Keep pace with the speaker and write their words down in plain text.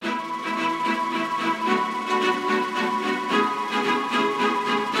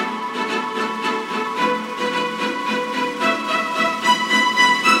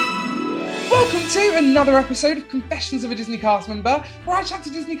another episode of Confessions of a Disney Cast Member, where I chat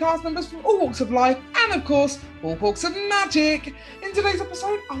to Disney cast members from all walks of life and, of course, all walks of magic. In today's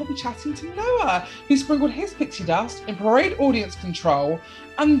episode, I'll be chatting to Noah, who sprinkled his pixie dust in Parade Audience Control,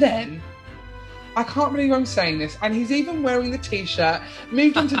 and then, I can't believe I'm saying this, and he's even wearing the t-shirt,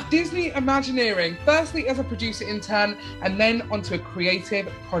 moved into Disney Imagineering, firstly as a producer intern, and then onto a creative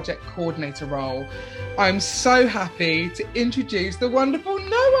project coordinator role. I'm so happy to introduce the wonderful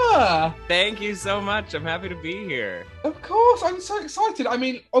Noah! Thank you so much. I'm happy to be here. Of course, I'm so excited. I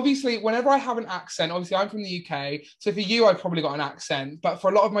mean, obviously, whenever I have an accent, obviously I'm from the UK, so for you, I've probably got an accent, but for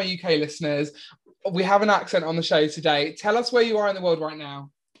a lot of my UK listeners, we have an accent on the show today. Tell us where you are in the world right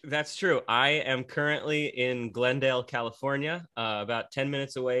now. That's true. I am currently in Glendale, California, about 10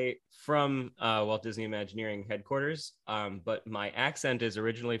 minutes away from Walt Disney Imagineering headquarters. But my accent is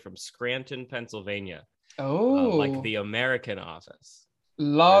originally from Scranton, Pennsylvania. Oh, like the American office.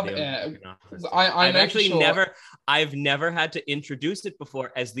 Love it. I've actually I've never had to introduce it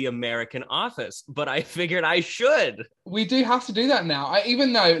before as the American office, but I figured I should. We do have to do that now.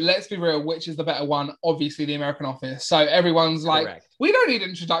 Even though, let's be real, which is the better one? Obviously, the American office. So everyone's like, correct. We don't need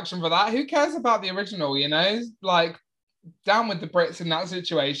introduction for that. Who cares about the original, you know? Like, down with the Brits in that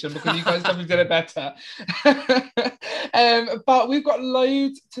situation because you guys definitely did it better. But we've got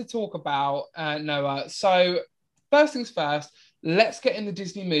loads to talk about, Noah. So first things first, let's get in the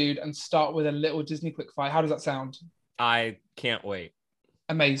Disney mood and start with a little Disney quickfire. How does that sound? I can't wait.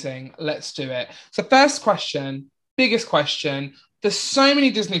 Amazing. Let's do it. So first question, biggest question. There's so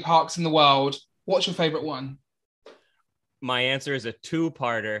many Disney parks in the world. What's your favorite one? My answer is a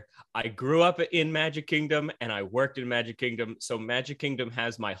two-parter. I grew up in Magic Kingdom and I worked in Magic Kingdom. So Magic Kingdom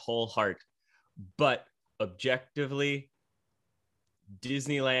has my whole heart. But objectively,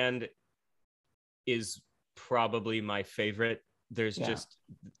 Disneyland is probably my favorite. There's just,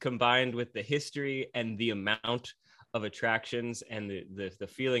 combined with the history and the amount of attractions and the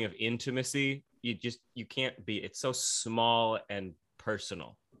feeling of intimacy, you can't beat. It's so small and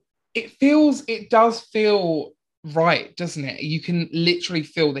personal. It does feel right, doesn't it? You can literally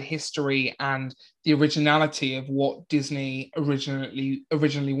feel the history and the originality of what Disney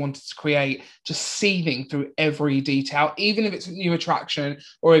originally wanted to create, just seething through every detail. Even if it's a new attraction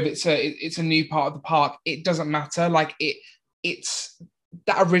or if it's a new part of the park, it doesn't matter. Like it's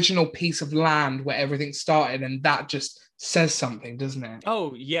that original piece of land where everything started, and that just says something, doesn't it?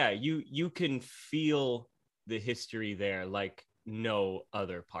 Oh yeah, you can feel the history there like no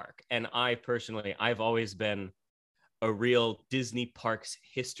other park. And I've always been a real Disney parks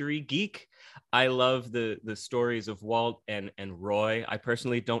history geek. I love the stories of Walt and Roy. I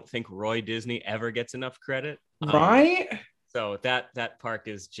personally don't think Roy Disney ever gets enough credit. Right? So that park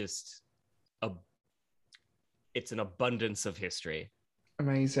is just it's an abundance of history.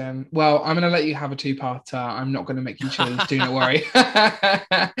 Amazing. Well, I'm going to let you have a two-parter. I'm not going to make you choose. Do not worry.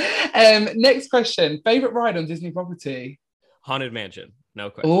 Next question. Favorite ride on Disney property? Haunted Mansion. No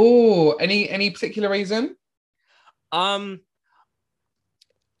question. Oh, any particular reason? Haunted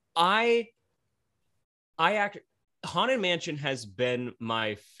Mansion has been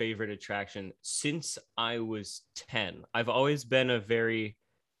my favorite attraction since I was 10. I've always been a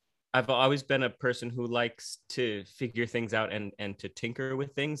person who likes to figure things out and to tinker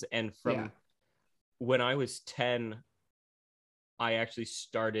with things. And from when I was 10, I actually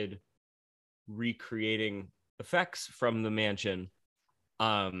started recreating effects from the mansion,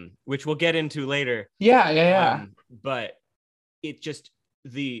 which we'll get into later. Yeah. But it just,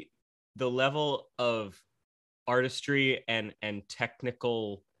 the level of artistry and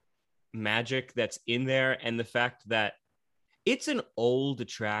technical magic that's in there, and the fact that it's an old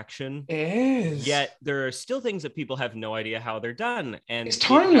attraction. It is. Yet there are still things that people have no idea how they're done. And it's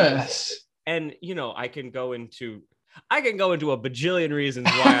timeless. And, you know, I can go into a bajillion reasons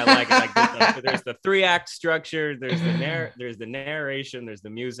why I like it. Like there's the 3-act structure, there's the narration, there's the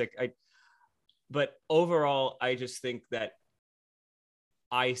music. But overall, I just think that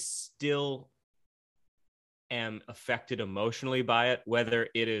I still am affected emotionally by it, whether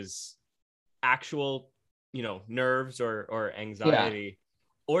it is actual, you know, nerves or anxiety,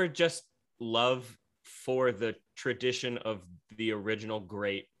 or just love for the tradition of the original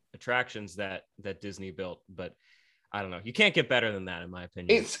great attractions that Disney built. But I don't know, you can't get better than that, in my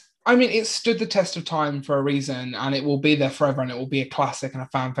opinion. It stood the test of time for a reason, and it will be there forever, and it will be a classic and a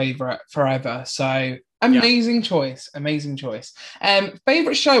fan favorite forever. So amazing choice.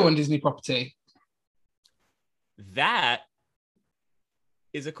 Favorite show on Disney property? That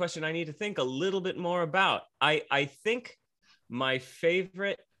is a question I need to think a little bit more about. I think my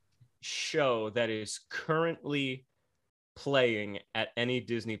favorite show that is currently playing at any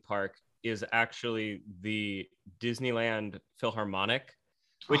Disney park is actually the Disneyland Philharmonic,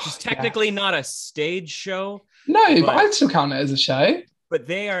 which is Oh, technically yes. not a stage show, No, but but I'd still count it as a show. but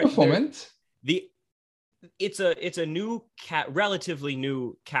they It's a are they're performance. the it's a new relatively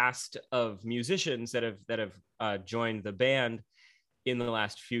new cast of musicians that have joined the band in the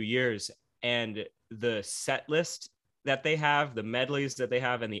last few years, and the set list that they have, the medleys that they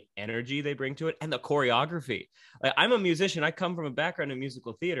have, and the energy they bring to it, and the choreography. Like, I'm a musician. I come from a background in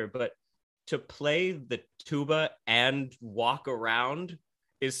musical theater, but to play the tuba and walk around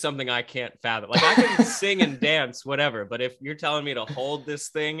is something I can't fathom. Like, I can sing and dance, whatever, but if you're telling me to hold this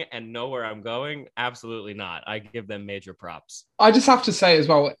thing and know where I'm going, absolutely not. I give them major props. I just have to say as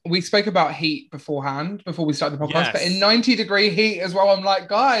well, we spoke about heat beforehand before we started the podcast, but in Yes. 90-degree heat as well, I'm like,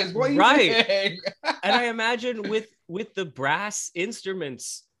 guys, what are you Right. doing? And I imagine with the brass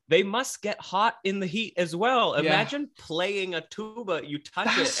instruments, they must get hot in the heat as well. Yeah, Imagine playing a tuba, you touch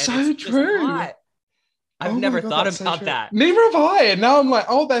that's it and it's so just true. hot. I've Oh my never God, thought that's so about true. that. Neither have I. And now I'm like,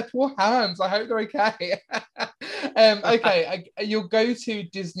 oh, their poor hands. I hope they're okay. Okay, your go-to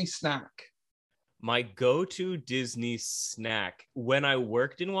Disney snack. My go-to Disney snack when I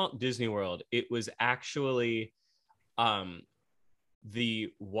worked in Walt Disney World, it was actually um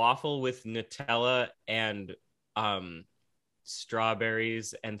the waffle with Nutella and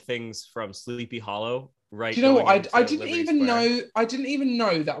strawberries and things from Sleepy Hollow, Do right you know what? going I into didn't Liberty even Square. know. I didn't even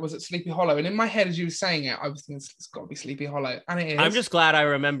know that was at Sleepy Hollow. And in my head, as you were saying it, I was thinking it's got to be Sleepy Hollow, and it I'm is. just glad I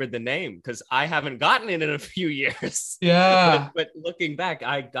remembered the name because I haven't gotten it in a few years. Yeah, But looking back,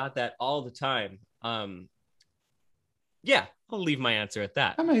 I got that all the time. Yeah, I'll leave my answer at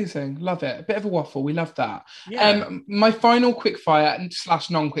that. amazing. Love it. A bit of a waffle. We love that. Yeah. My final quick fire slash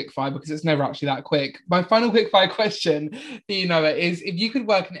non-quick fire, because it's never actually that quick. My final quick fire question for you, Noah, is if you could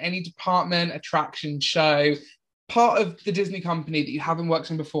work in any department, attraction, show, part of the Disney company that you haven't worked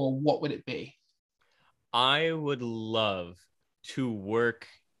in before, what would it be? I would love to work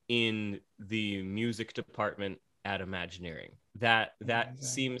in the music department at Imagineering. That Amazing.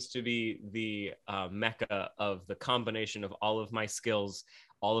 seems to be the mecca of the combination of all of my skills,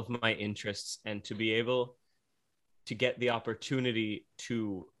 all of my interests, and to be able to get the opportunity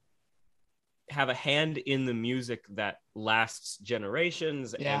to have a hand in the music that lasts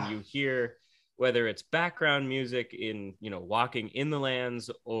generations. And Yeah. you hear whether it's background music in, you know, walking in the lands,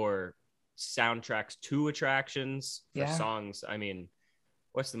 or soundtracks to attractions for Yeah. songs. I mean,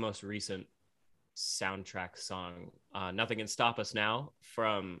 what's the most recent soundtrack song? Nothing Can Stop Us Now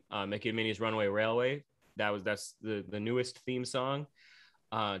from Mickey and Minnie's Runaway Railway. That's the newest theme song.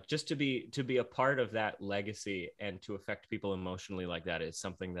 Just to be a part of that legacy and to affect people emotionally like that is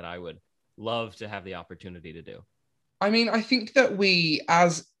something that I would love to have the opportunity to do. I mean, I think that we,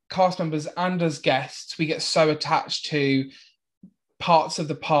 as cast members and as guests, we get so attached to parts of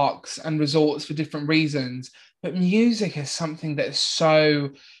the parks and resorts for different reasons. But music is something that is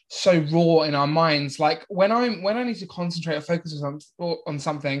so raw in our minds. Like when I need to concentrate or focus on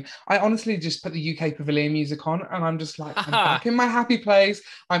something, I honestly just put the UK Pavilion music on, and I'm just like, I'm back in my happy place.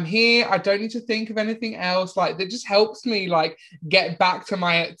 I'm here. I don't need to think of anything else. Like that just helps me like get back to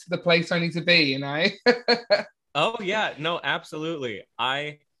the place I need to be. You know. Oh yeah, no, absolutely.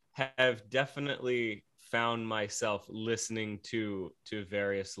 I have definitely found myself listening to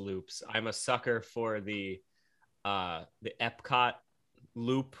various loops. I'm a sucker for the Epcot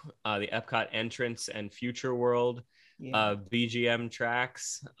loop, the Epcot entrance and Future World Yeah. BGM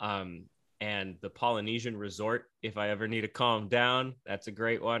tracks, and the Polynesian Resort. If I ever need to calm down, that's a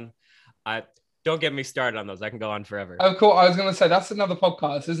great one. I don't get me started on those. I can go on forever. Oh, cool. I was going to say that's another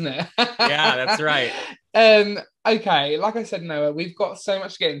podcast, isn't it? Yeah, that's right. Okay. Like I said, Noah, we've got so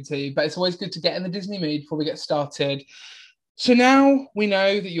much to get into, but it's always good to get in the Disney mood before we get started. So now we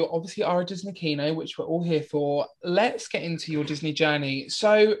know that you obviously are a Disney Kino, which we're all here for. Let's get into your Disney journey.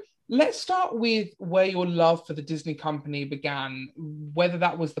 So let's start with where your love for the Disney company began, whether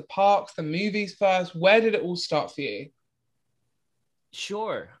that was the parks, the movies first. Where did it all start for you?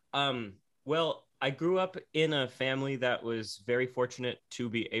 Sure. Well, I grew up in a family that was very fortunate to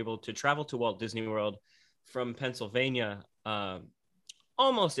be able to travel to Walt Disney World from Pennsylvania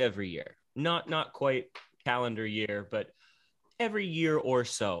almost every year. Not quite calendar year, but every year or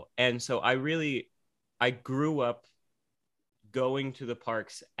so. And so I grew up going to the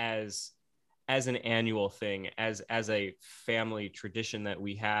parks as an annual thing, as a family tradition that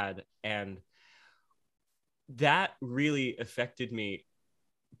we had, and that really affected me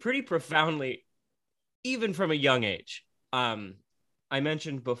pretty profoundly, even from a young age. I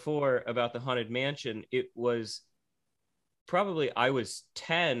mentioned before about the Haunted Mansion. It was probably I was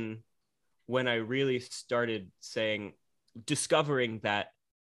 10 when I really started discovering that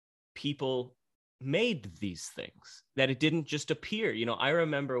people made these things, that it didn't just appear. You know, I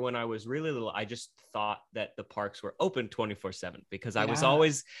remember when I was really little, I just thought that the parks were open 24/7 because I was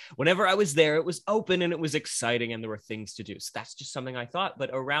always, whenever I was there, it was open and it was exciting and there were things to do. So that's just something I thought. But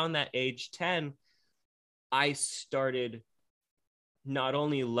around that age 10, I started not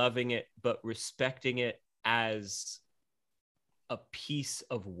only loving it, but respecting it as a piece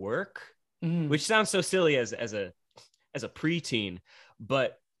of work, which sounds so silly as a preteen,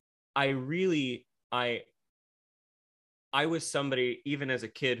 but I was somebody, even as a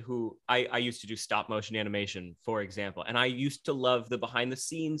kid, who I used to do stop motion animation, for example. And I used to love the behind the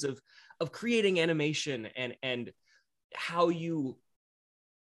scenes of creating animation and how you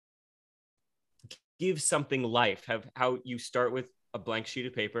give something life, how you start with a blank sheet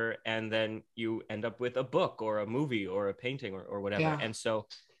of paper and then you end up with a book or a movie or a painting or whatever. Yeah. And so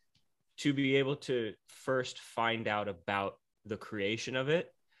to be able to first find out about the creation of it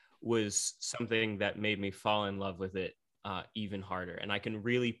was something that made me fall in love with it even harder. And I can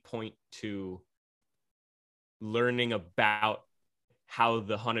really point to learning about how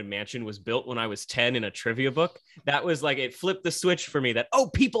the Haunted Mansion was built when I was 10 in a trivia book. That was like, it flipped the switch for me that, oh,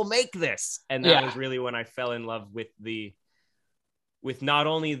 people make this. And that was really when I fell in love with not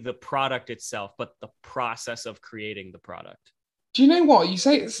only the product itself, but the process of creating the product. Do you know what? You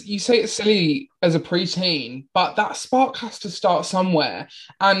say it's silly as a preteen, but that spark has to start somewhere.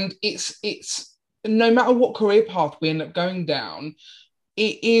 And it's no matter what career path we end up going down,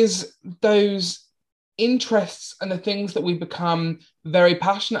 it is those interests and the things that we become very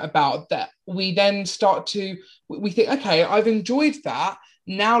passionate about that we then start to, we think, okay, I've enjoyed that.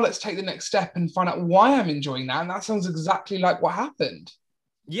 Now let's take the next step and find out why I'm enjoying that. And that sounds exactly like what happened.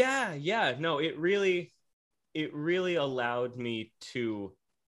 Yeah. No, it really allowed me to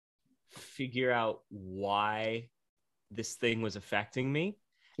figure out why this thing was affecting me.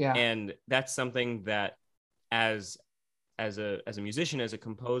 Yeah. And that's something that as a musician, as a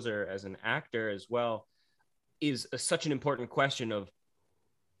composer, as an actor as well, is such an important question of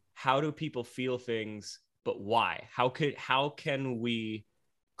how do people feel things, but why? How can we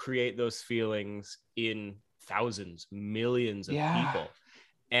create those feelings in thousands, millions of people?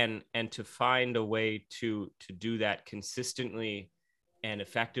 And to find a way to do that consistently and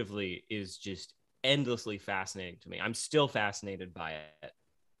effectively is just endlessly fascinating to me. I'm still fascinated by it.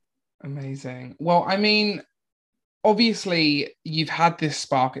 Amazing. Well, I mean, obviously you've had this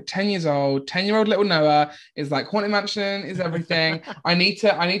spark at 10 years old. 10-year-old little Noah is like, Haunted Mansion is everything. I need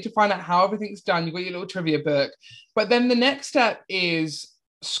to find out how everything's done. You've got your little trivia book. But then the next step is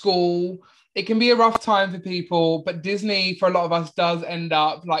school. It can be a rough time for people, but Disney, for a lot of us, does end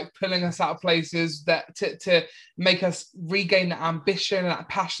up like pulling us out of places that to make us regain that ambition and that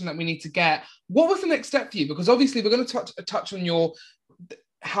passion that we need to get. What was the next step for you? Because obviously we're going to touch on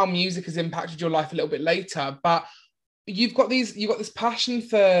how music has impacted your life a little bit later, but you've got this passion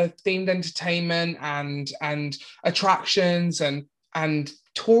for themed entertainment and attractions and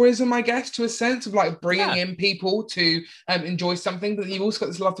tourism, I guess, to a sense of like bringing in people to enjoy something, but you've also got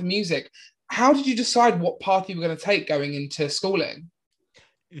this love for music. How did you decide what path you were going to take going into schooling?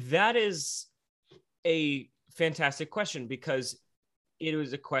 That is a fantastic question, because it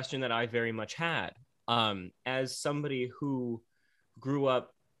was a question that I very much had. As somebody who grew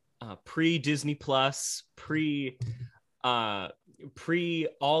up pre-Disney Plus, pre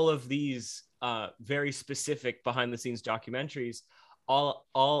all of these very specific behind-the-scenes documentaries,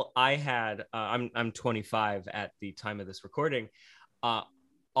 all I had, I'm 25 at the time of this recording,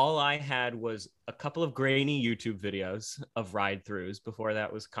 all I had was a couple of grainy YouTube videos of ride-throughs before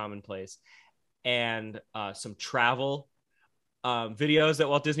that was commonplace, and some travel videos that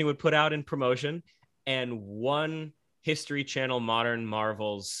Walt Disney would put out in promotion, and one History Channel Modern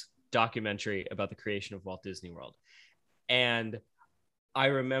Marvels documentary about the creation of Walt Disney World. And I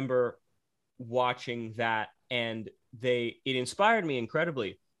remember watching that, and it inspired me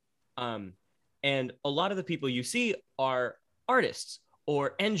incredibly. And a lot of the people you see are artists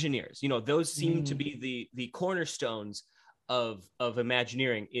or engineers. You know, those seem to be the cornerstones of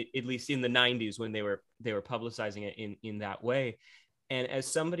Imagineering, at least in the 90s when they were publicizing it in that way. And as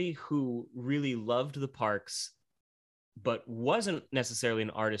somebody who really loved the parks but wasn't necessarily an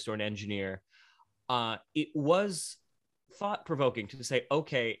artist or an engineer, it was thought-provoking to say,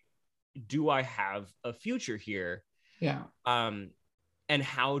 okay, do I have a future here? Yeah. And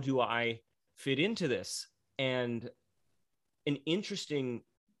how do I fit into this? And an interesting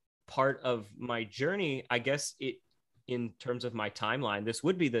part of my journey, I guess, in terms of my timeline, this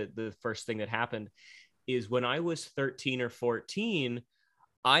would be the first thing that happened, is when I was 13 or 14,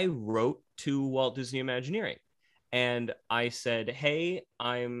 I wrote to Walt Disney Imagineering. And I said, hey,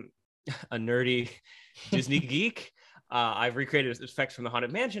 I'm a nerdy Disney geek. I've recreated effects from the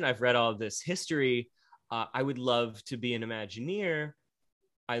Haunted Mansion. I've read all of this history. I would love to be an Imagineer.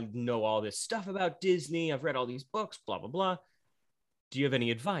 I know all this stuff about Disney. I've read all these books, blah, blah, blah. Do you have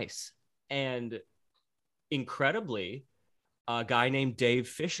any advice? And incredibly, a guy named Dave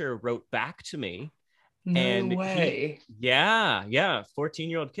Fisher wrote back to me. No way.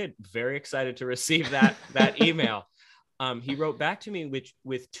 14-year-old kid, very excited to receive that email. He wrote back to me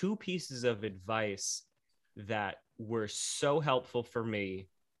with two pieces of advice that were so helpful for me,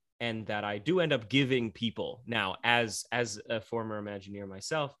 and that I do end up giving people now as a former Imagineer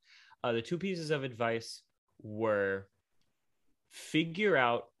myself. The two pieces of advice were: figure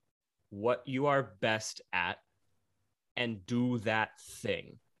out what you are best at and do that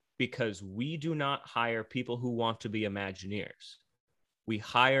thing, because we do not hire people who want to be Imagineers. We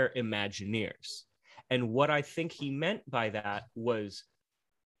hire Imagineers. And what I think he meant by that was,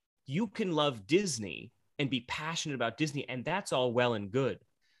 you can love Disney and be passionate about Disney, and that's all well and good,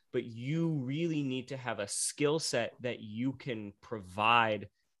 but you really need to have a skill set that you can provide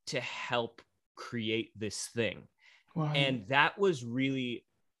to help create this thing. Right. And that was really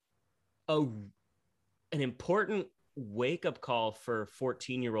an important wake-up call for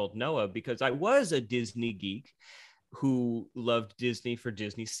 14-year-old Noah, because I was a Disney geek who loved Disney for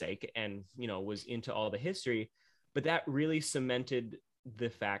Disney's sake and, was into all the history. But that really cemented the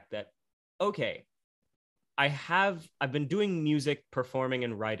fact that, okay, I've been doing music, performing,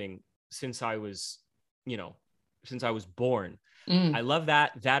 and writing since I was born. I love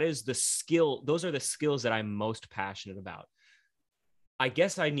that. That is the skill. Those are the skills that I'm most passionate about. I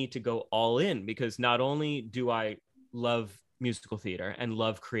guess I need to go all in, because not only do I love musical theater and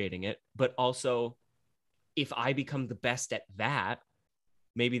love creating it, but also if I become the best at that,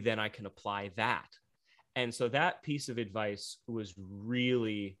 maybe then I can apply that. And so that piece of advice was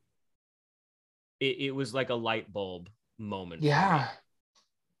really, it was like a light bulb moment. Yeah.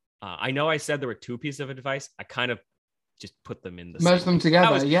 I know I said there were two pieces of advice. I kind of just put them in the merge them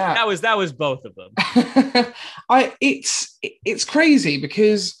together. That was both of them. It's crazy,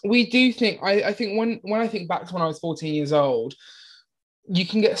 because we do think, I think when I think back to when I was 14 years old, you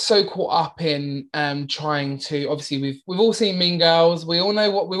can get so caught up in trying to, obviously we've all seen Mean Girls, we all know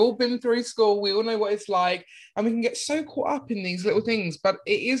what we've all been through school, we all know what it's like, and we can get so caught up in these little things. But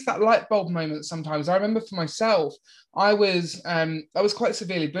it is that light bulb moment sometimes. I remember for myself, I was quite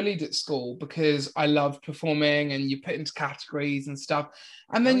severely bullied at school because I loved performing, and you put into categories and stuff.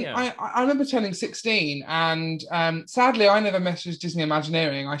 And then I remember turning 16, and sadly I never messaged Disney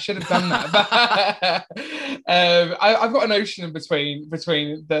Imagineering. I should have done that. But I've got an ocean between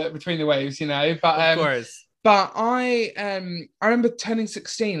the waves, But of course. But I remember turning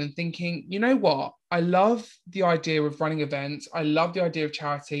 16 and thinking, you know what? I love the idea of running events. I love the idea of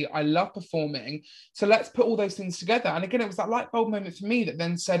charity. I love performing. So let's put all those things together. And again, it was that light bulb moment for me that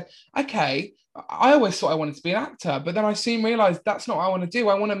then said, okay, I always thought I wanted to be an actor, but then I soon realized that's not what I want to do.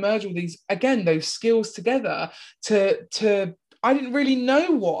 I want to merge all these, again, those skills together to I didn't really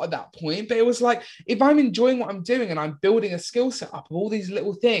know what at that point, but it was like, if I'm enjoying what I'm doing and I'm building a skill set up of all these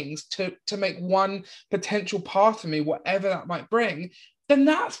little things to make one potential path for me, whatever that might bring, then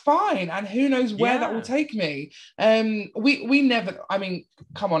that's fine. And who knows where that will take me. We never, I mean,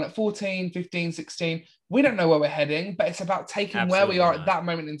 come on, at 14, 15, 16, we don't know where we're heading, but it's about taking where we are at that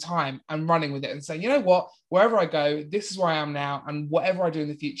moment in time and running with it and saying, you know what, wherever I go, this is where I am now. And whatever I do in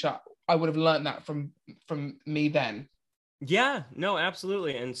the future, I would have learned that from me then. Yeah, no,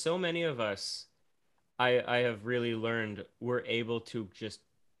 absolutely. And so many of us, I have really learned, we're able to just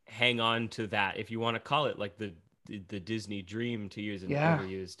hang on to that, if you want to call it like the Disney dream, to use an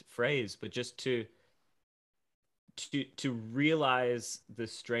overused phrase, but just to realize the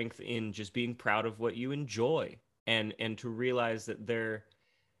strength in just being proud of what you enjoy, and to realize that there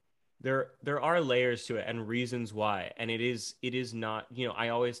are layers to it and reasons why. And it is not, I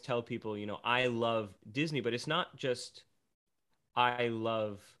always tell people, I love Disney, but it's not just I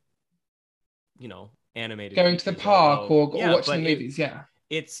love, animated going to the park or watching the movies.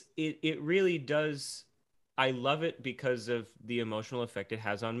 It really does. I love it because of the emotional effect it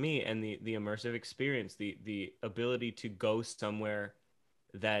has on me, and the immersive experience, the ability to go somewhere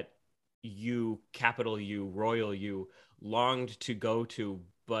that you, capital U, royal U, longed to go to,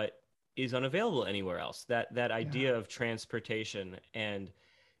 but is unavailable anywhere else. That idea of transportation, and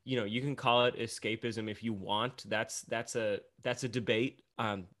you can call it escapism if you want. That's a debate.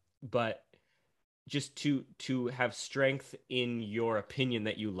 But just to have strength in your opinion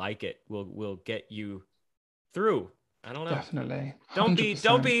that you like it will get you through. I don't know. Definitely.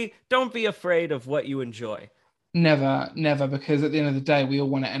 100%. Don't be afraid of what you enjoy. Never, because at the end of the day, we all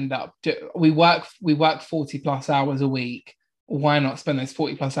want to end up. We work 40 plus hours a week. Why not spend those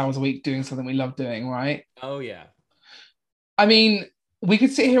 40 plus hours a week doing something we love doing, right? Oh yeah. I mean, we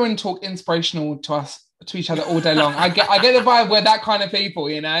could sit here and talk inspirational to each other all day long. I get the vibe we're that kind of people,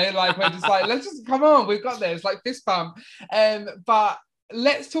 like we're just like, let's just come on, we've got this, like fist bump. But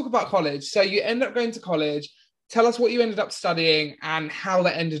let's talk about college. So you end up going to college. Tell us what you ended up studying and how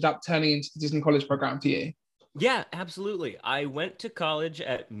that ended up turning into the Disney College program for you. Yeah, absolutely. I went to college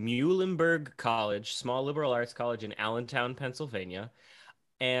at Muhlenberg College, small liberal arts college in Allentown, Pennsylvania,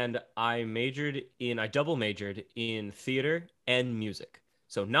 and I double majored in theater and music.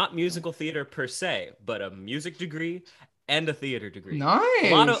 So not musical theater per se, but a music degree and a theater degree. A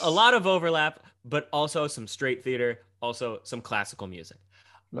Nice. lot of overlap, but also some straight theater, also some classical music.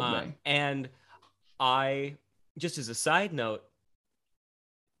 Lovely. And I, just as a side note,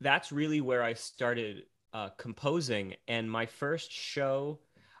 that's really where I started composing. And my first show,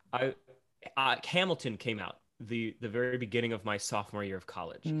 I Hamilton came out the very beginning of my sophomore year of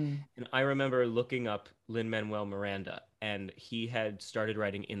college. Mm. And I remember looking up Lin-Manuel Miranda, and he had started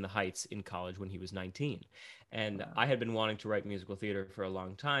writing In the Heights in college when he was 19. And I had been wanting to write musical theater for a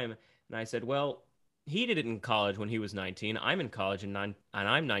long time. And I said, well, he did it in college when he was 19. I'm in college and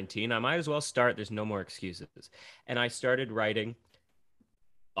I'm 19. I might as well start. There's no more excuses. And I started writing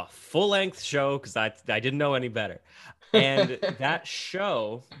a full-length show because I didn't know any better. And that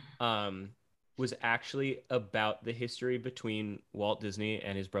show was actually about the history between Walt Disney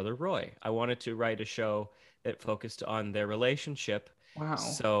and his brother Roy. I wanted to write a show that focused on their relationship. Wow.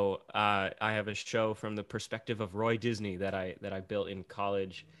 So I have a show from the perspective of Roy Disney that I built in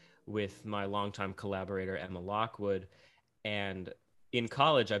college with my longtime collaborator Emma Lockwood. And in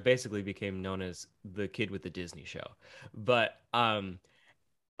college, I basically became known as the kid with the Disney show. But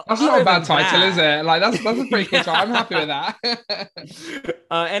that's not a bad title, is it? Like that's a pretty good title. I'm happy with that.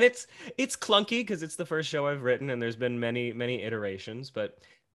 And it's clunky because it's the first show I've written, and there's been many iterations, but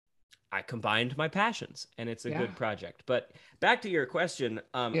I combined my passions, and it's a good project. But back to your question,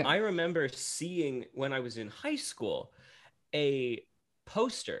 I remember seeing when I was in high school a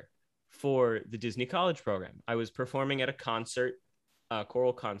poster for the Disney College program. I was performing at a concert, a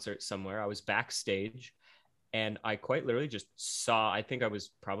choral concert somewhere. I was backstage. And I quite literally just saw, I think I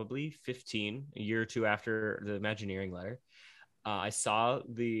was probably 15, a year or two after the Imagineering letter. I saw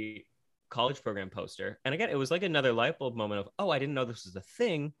the college program poster. And again, it was like another light bulb moment of, oh, I didn't know this was a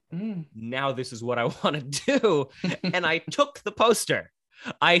thing. Now this is what I want to do. And I took the poster.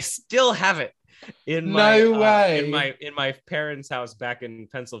 I still have it in my parents' house back in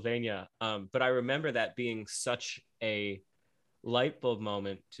Pennsylvania. But I remember that being such a light bulb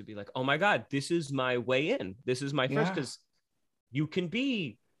moment to be like, oh my God, this is my way in. This is my first, because you can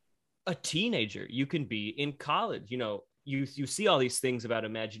be a teenager, you can be in college, you see all these things about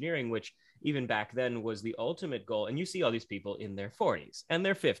Imagineering, which even back then was the ultimate goal. And you see all these people in their 40s and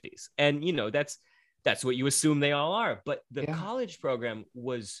their 50s. And that's what you assume they all are. But the college program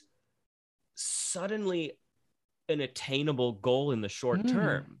was suddenly an attainable goal in the short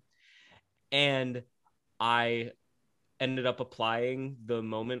term. And I ended up applying the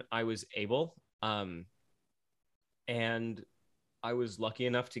moment I was able. And I was lucky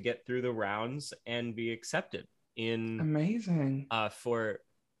enough to get through the rounds and be accepted Amazing.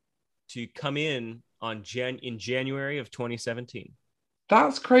 To come in in January of 2017.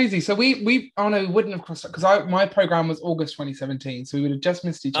 That's crazy. So we oh no, we wouldn't have crossed because my program was August 2017, so we would have just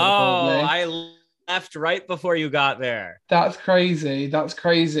missed each other. Probably. I left right before you got there. That's crazy.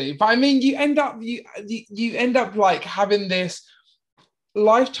 But I mean, you end up like having this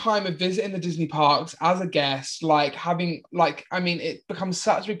lifetime of visiting the Disney parks as a guest, like having it becomes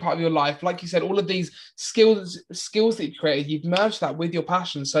such a big part of your life. Like you said, all of these skills that you created, you've merged that with your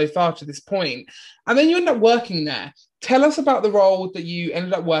passion so far to this point, and then you end up working there. Tell us about the role that you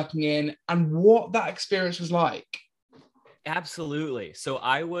ended up working in and what that experience was like. Absolutely. So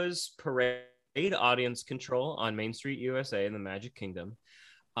I was parade audience control on Main Street USA in the Magic Kingdom,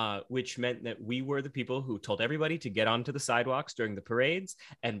 which meant that we were the people who told everybody to get onto the sidewalks during the parades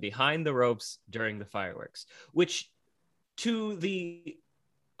and behind the ropes during the fireworks, which to the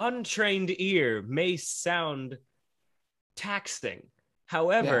untrained ear may sound taxing.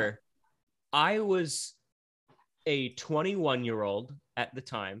 However, I was a 21-year-old at the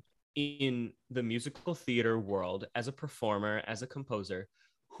time in the musical theater world as a performer, as a composer,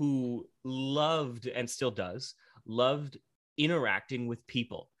 who loved, and still does, loved interacting with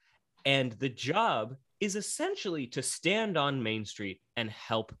people. And the job is essentially to stand on Main Street and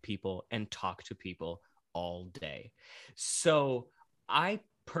help people and talk to people all day. So I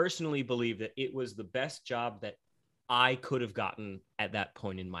personally believe that it was the best job that I could have gotten at that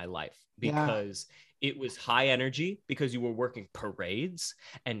point in my life, because it was high energy, because you were working parades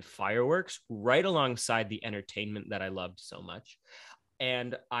and fireworks right alongside the entertainment that I loved so much.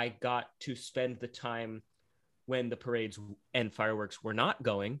 And I got to spend the time when the parades and fireworks were not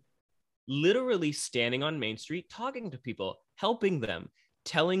going, literally standing on Main Street, talking to people, helping them,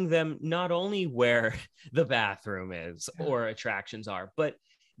 telling them not only where the bathroom is or attractions are, but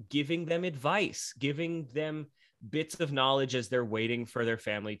giving them advice, giving them bits of knowledge as they're waiting for their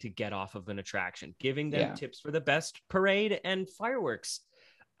family to get off of an attraction, giving them tips for the best parade and fireworks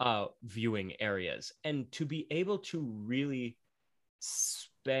viewing areas. And to be able to really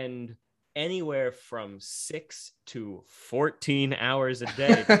spend anywhere from 6 to 14 hours a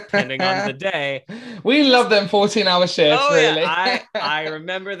day, depending on the day. We love them 14-hour shifts, really. Yeah, I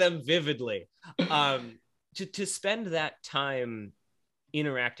remember them vividly. To spend that time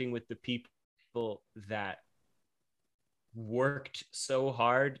interacting with the people that worked so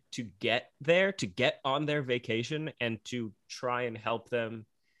hard to get there, to get on their vacation, and to try and help them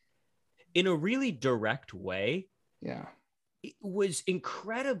in a really direct way. Yeah. It was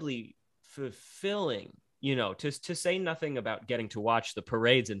incredibly fulfilling, you know, to say nothing about getting to watch the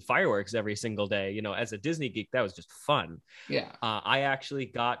parades and fireworks every single day. You know, as a Disney geek, that was just fun. Yeah. I actually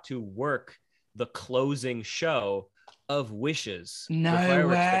got to work the closing show of Wishes. No the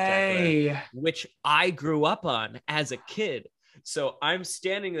fireworks way. spectacular, which I grew up on as a kid. So I'm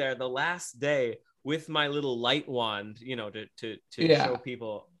standing there the last day with my little light wand, you know, to show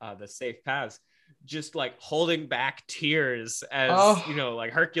people the safe paths, just like holding back tears as you know,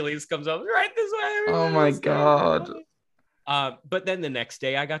 like Hercules comes up right this way. Oh my God. But then the next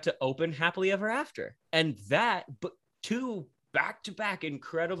day I got to open Happily Ever After, and that, but two back-to-back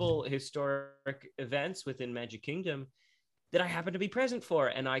incredible historic events within Magic Kingdom that I happened to be present for,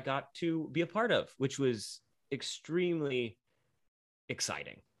 and I got to be a part of, which was extremely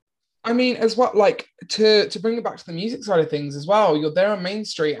exciting. I mean, as well, like to bring it back to the music side of things as well, you're there on Main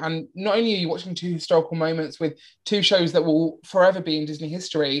Street, and not only are you watching two historical moments with two shows that will forever be in Disney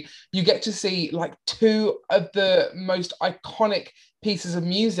history, you get to see like two of the most iconic pieces of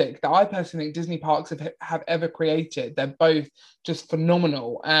music that I personally think Disney parks have ever created. They're both just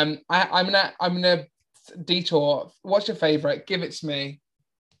phenomenal. I'm gonna detour. What's your favorite? Give it to me.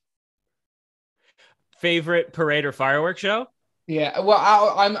 Favorite parade or fireworks show? Yeah,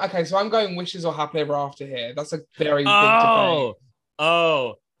 well, I'm okay. So I'm going Wishes or Happily Ever After here. That's a very big debate.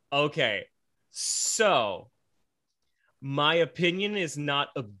 Oh, okay. So my opinion is not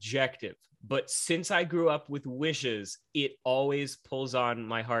objective, but since I grew up with Wishes, it always pulls on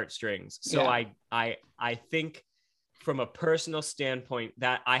my heartstrings. So I think from a personal standpoint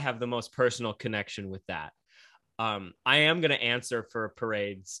that I have the most personal connection with that. I am going to answer for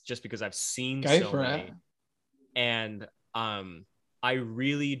parades just because I've seen so many. And I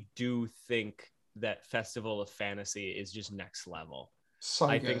really do think that Festival of Fantasy is just next level.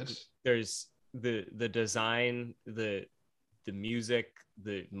 I think there's the design, the music,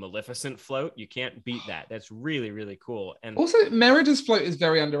 the Maleficent float. You can't beat that. That's really, really cool. And also, Merida's float is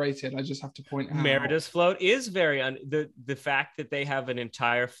very underrated. I just have to point out. Merida's float is very the fact that they have an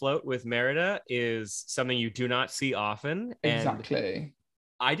entire float with Merida is something you do not see often. Exactly. And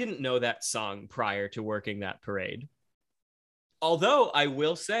I didn't know that song prior to working that parade. Although I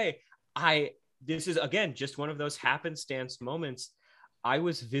will say, this is, again, just one of those happenstance moments. I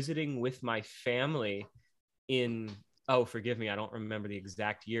was visiting with my family in, forgive me, I don't remember the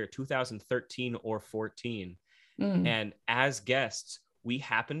exact year, 2013 or 14. And as guests, we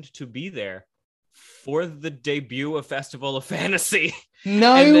happened to be there for the debut of Festival of Fantasy.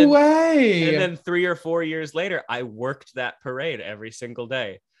 No way. And then 3 or 4 years later, I worked that parade every single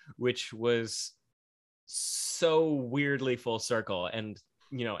day, which was so weirdly full circle. And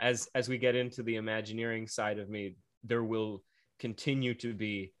you know, as we get into the Imagineering side of me, there will continue to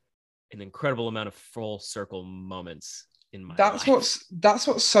be an incredible amount of full circle moments in my life. That's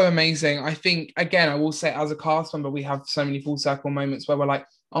what's so amazing. I think, again, I will say, as a cast member, we have so many full circle moments where we're like,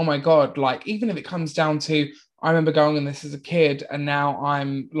 oh my God, like, even if it comes down to, I remember going on this as a kid and now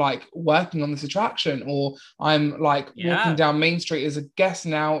I'm like working on this attraction, or I'm like walking down Main Street as a guest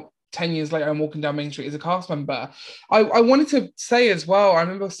now. 10 years later, I'm walking down Main Street as a cast member. I wanted to say as well, I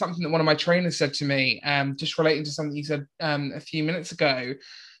remember something that one of my trainers said to me, just relating to something you said a few minutes ago,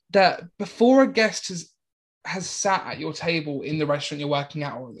 that before a guest has sat at your table in the restaurant you're working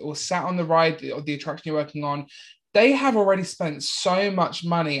at, or sat on the ride or the attraction you're working on, they have already spent so much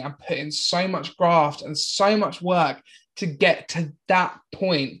money and put in so much graft and so much work to get to that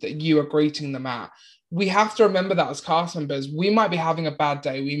point that you are greeting them at. we have to remember that as cast members, we might be having a bad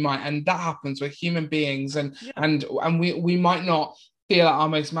day. We might, and that happens. We're human beings, and Yeah. and we might not feel at our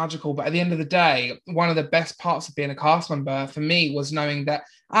most magical. But at the end of the day, one of the best parts of being a cast member for me was knowing that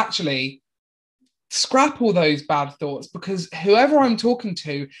actually scrap all those bad thoughts, because whoever I'm talking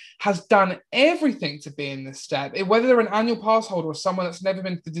to has done everything to be in this step, whether they're an annual pass holder or someone that's never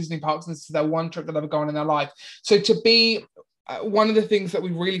been to the Disney parks and this is their one trip they'll ever go on in their life. So to be one of the things that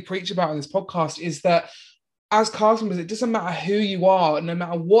we really preach about in this podcast is that as cast members, it doesn't matter who you are, no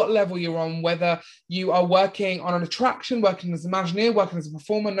matter what level you're on, whether you are working on an attraction, working as an Imagineer, working as a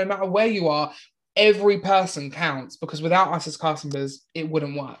performer, no matter where you are, every person counts, because without us as cast members, it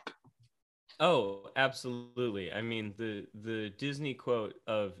wouldn't work. Oh, absolutely. I mean, the Disney quote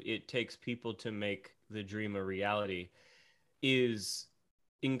of "it takes people to make the dream a reality" is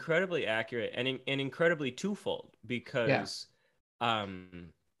incredibly accurate and incredibly twofold, because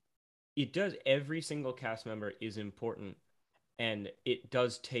it does, every single cast member is important, and it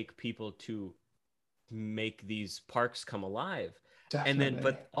does take people to make these parks come alive. Definitely. And then,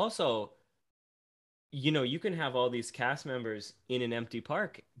 but also, you know, you can have all these cast members in an empty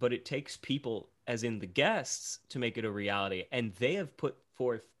park, but it takes people, as in the guests, to make it a reality. And they have put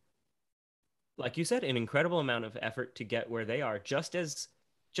forth, like you said, an incredible amount of effort to get where they are, just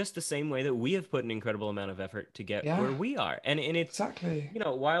the same way that we have put an incredible amount of effort to get where we are. And it's, exactly, you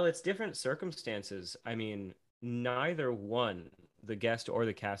know, while it's different circumstances, I mean, neither one, the guest or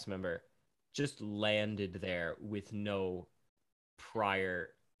the cast member, just landed there with no prior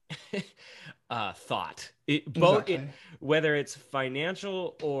thought. Whether it's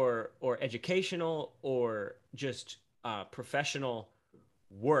financial or educational or just professional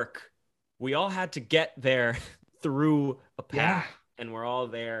work, we all had to get there through a path, and we're all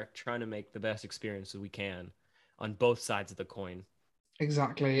there trying to make the best experience that we can on both sides of the coin.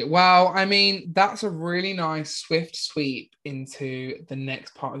 Exactly. Well, I mean, that's a really nice swift sweep into the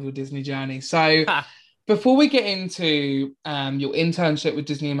next part of your Disney journey. So before we get into your internship with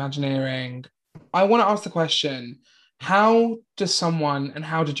Disney Imagineering, I want to ask the question, how does someone, and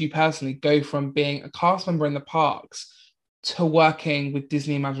how did you personally, go from being a cast member in the parks to working with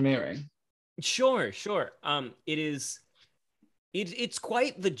Disney Imagineering? Sure. It's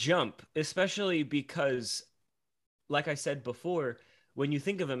quite the jump, especially because, like I said before, when you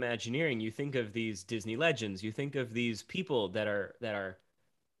think of Imagineering, you think of these Disney legends, you think of these people that are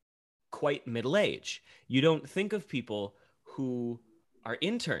quite middle-aged. You don't think of people who are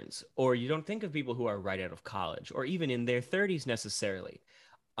interns, or you don't think of people who are right out of college, or even in their 30s necessarily.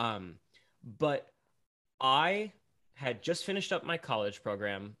 But I had just finished up my college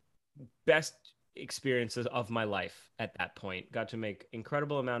program, best experiences of my life at that point. Got to make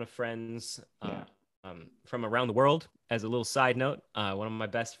incredible amount of friends from around the world. As a little side note, one of my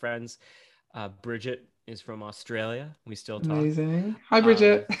best friends, Bridget, is from Australia. We still talk. Amazing. Hi,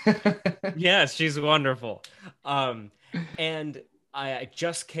 Bridget. Yes, she's wonderful. And I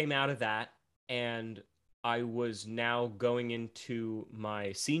just came out of that, and I was now going into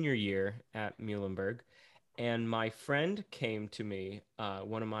my senior year at Muhlenberg, and my friend came to me,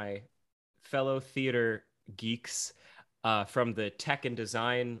 one of my fellow theater geeks from the tech and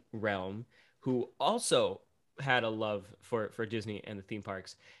design realm, who also had a love for Disney and the theme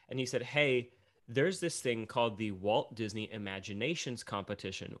parks. And he said, "Hey, there's this thing called the Walt Disney Imaginations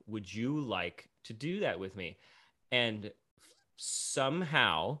Competition. Would you like to do that with me?" And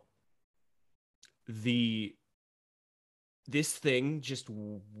somehow this thing just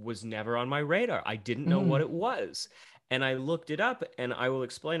was never on my radar. I didn't know what it was. And I looked it up, and I will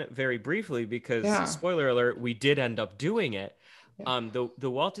explain it very briefly because, spoiler alert, we did end up doing it. The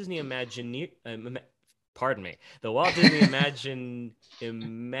Walt Disney the Walt Disney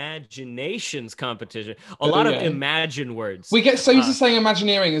Imaginations Competition. A lot of imagine words. We get so used to saying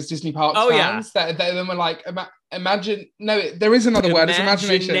Imagineering as Disney Parks fans that then we're like, imagine. No, there is another word. It's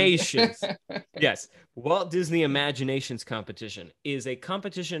imagination. Yes. Walt Disney Imaginations Competition is a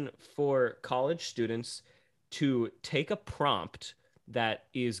competition for college students to take a prompt that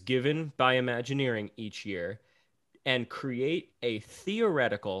is given by Imagineering each year and create a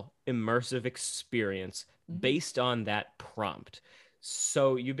theoretical immersive experience based on that prompt.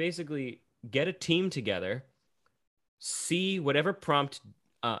 So you basically get a team together, see whatever prompt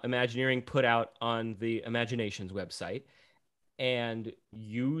Imagineering put out on the Imaginations website, and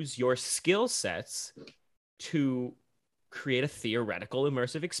use your skill sets to create a theoretical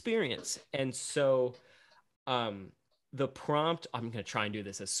immersive experience. And so the prompt, I'm going to try and do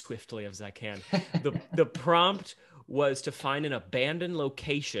this as swiftly as I can. The prompt was to find an abandoned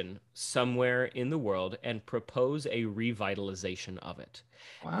location somewhere in the world and propose a revitalization of it.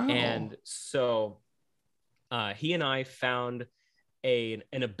 Wow. And so he and I found an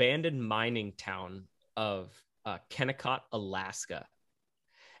abandoned mining town of Kennecott, Alaska.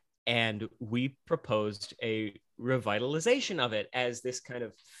 And we proposed a revitalization of it as this kind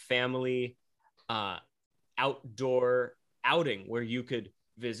of family outdoor outing where you could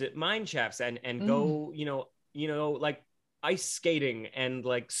visit mine shafts and go, like ice skating and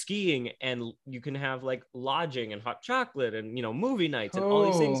like skiing, and you can have like lodging and hot chocolate and, movie nights and all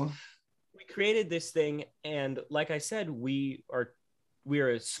these things. We created this thing. And like I said, we are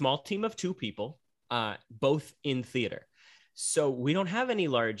a small team of 2 people, both in theater. So we don't have any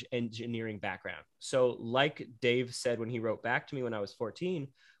large engineering background. So like Dave said, when he wrote back to me when I was 14,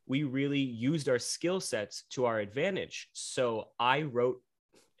 we really used our skill sets to our advantage. So I wrote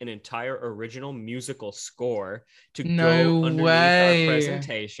an entire original musical score to go underneath our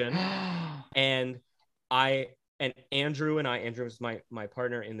presentation. And Andrew was my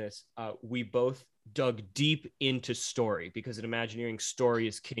partner in this. We both dug deep into story, because in Imagineering, story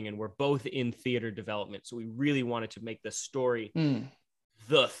is king, and we're both in theater development. So we really wanted to make the story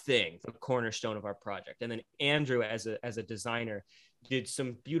the thing, the cornerstone of our project. And then Andrew, as a designer, did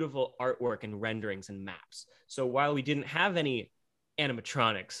some beautiful artwork and renderings and maps. So while we didn't have any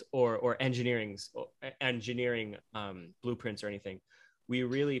animatronics or engineering blueprints or anything, we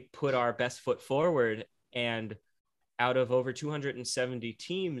really put our best foot forward. And out of over 270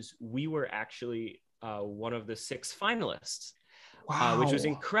 teams, we were actually one of the 6 finalists. Wow. Which was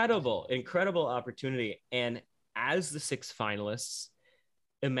incredible opportunity. And as the 6 finalists,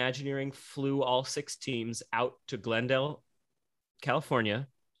 Imagineering flew all 6 teams out to Glendale, California,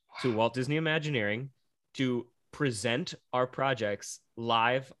 to Walt Disney Imagineering to present our projects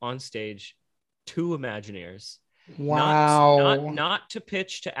live on stage to Imagineers. Wow. Not to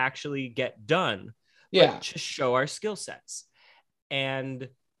pitch to actually get done, but to show our skill sets. And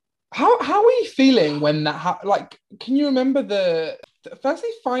how were you feeling when that can you remember firstly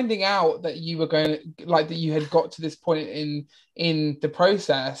finding out that you were going to, like, that you had got to this point in the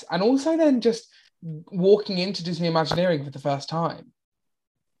process, and also then just walking into Disney Imagineering for the first time?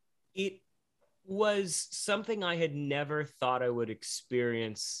 It was something I had never thought I would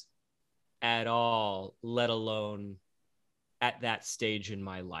experience at all, let alone at that stage in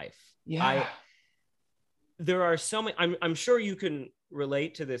my life. There are so many, I'm sure you can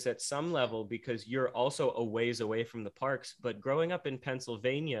relate to this at some level, because you're also a ways away from the parks. But growing up in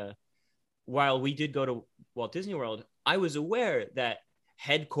Pennsylvania, while we did go to Walt Disney World, I was aware that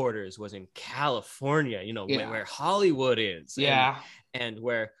headquarters was in California, where Hollywood is, and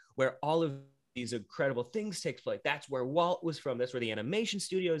where all of these incredible things take place. That's where Walt was from. That's where the animation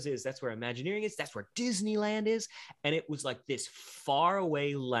studios is. That's where Imagineering is. That's where Disneyland is. And it was like this far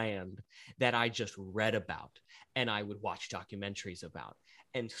away land that I just read about and I would watch documentaries about.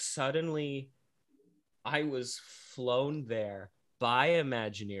 And suddenly I was flown there by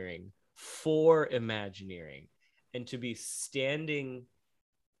Imagineering for Imagineering, and to be standing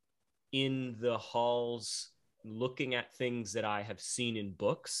in the halls looking at things that I have seen in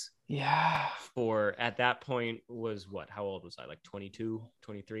books. For at that point was how old was I? Like 22,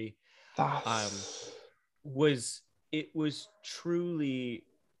 23. It was truly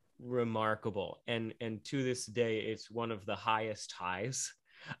remarkable. And to this day, it's one of the highest highs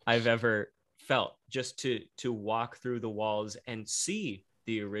I've ever felt, just to walk through the walls and see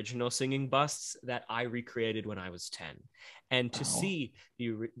the original singing busts that I recreated when I was 10, and to see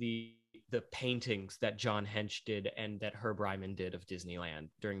the paintings that John Hench did and that Herb Ryman did of Disneyland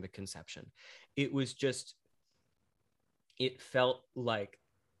during the conception. It was just, it felt like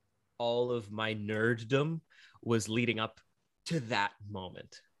all of my nerddom was leading up to that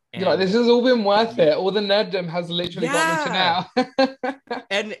moment. And you're like, this has all been worth it. All the nerddom has literally got me to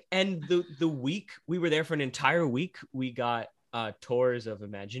now. and the week we were there, for an entire week, we got tours of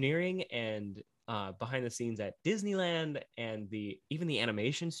Imagineering and behind the scenes at Disneyland and even the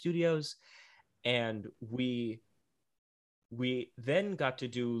animation studios. And we then got to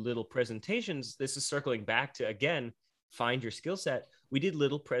do little presentations. This is circling back to, again, find your skill set. We did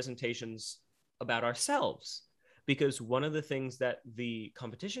little presentations about ourselves, because one of the things that the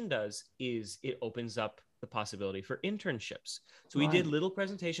competition does is it opens up the possibility for internships. So we did little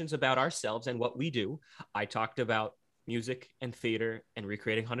presentations about ourselves and what we do. I talked about music and theater and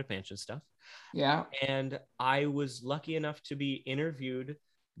recreating Haunted Mansion stuff. And I was lucky enough to be interviewed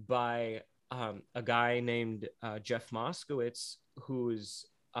by a guy named Jeff Moskowitz, who's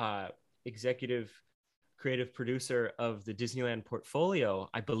executive creative producer of the Disneyland portfolio.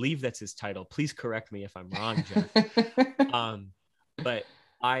 I believe that's his title. Please correct me if I'm wrong, Jeff. But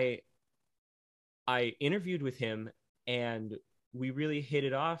I interviewed with him and we really hit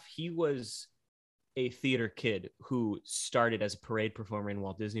it off. He was a theater kid who started as a parade performer in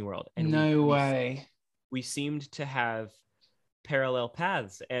Walt Disney World. And No way. we seemed to have parallel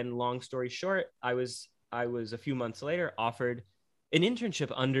paths. And long story short, I was a few months later offered an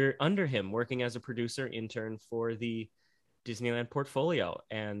internship under him, working as a producer intern for the Disneyland portfolio.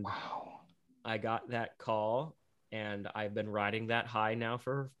 And Wow. I got that call, and I've been riding that high now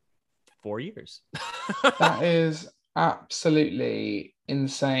for 4 years. That is absolutely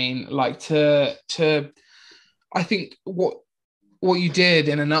insane. Like to I think what you did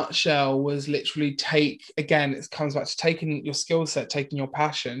in a nutshell was literally it comes back to taking your skill set, taking your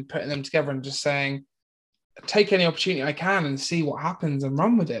passion, putting them together and just saying, take any opportunity I can and see what happens and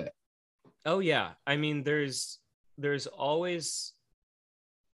run with it. Oh yeah. I mean, there's always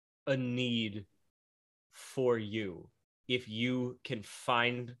a need for you if you can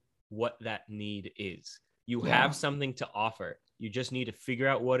find what that need is. You have something to offer. You just need to figure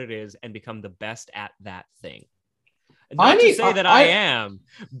out what it is and become the best at that thing. Not to say that I am,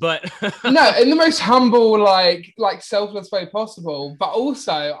 but no, in the most humble, like selfless way possible. But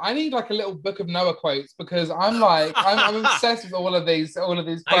also, I need like a little book of Noah quotes, because I'm obsessed with all of these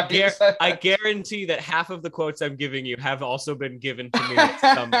quotes. I guarantee that half of the quotes I'm giving you have also been given to me at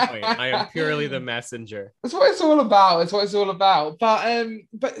some point. I am purely the messenger. That's what it's all about. It's what it's all about.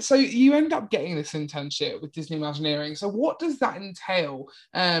 But so you end up getting this internship with Disney Imagineering. So what does that entail?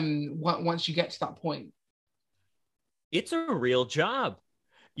 Once you get to that point. It's a real job.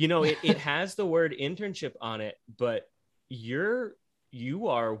 You know, it has the word internship on it, but you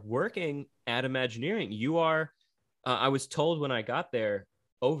are working at Imagineering. You are, I was told when I got there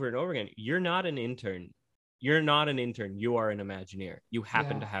over and over again, you're not an intern. You're not an intern. You are an Imagineer. You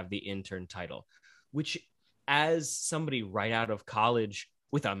happen to have the intern title, which, as somebody right out of college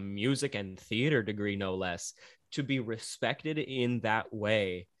with a music and theater degree, no less, to be respected in that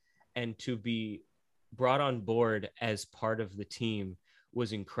way and to be brought on board as part of the team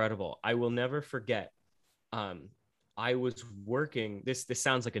was incredible. I will never forget. I was working, this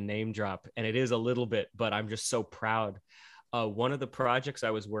sounds like a name drop, and it is a little bit, but I'm just so proud. One of the projects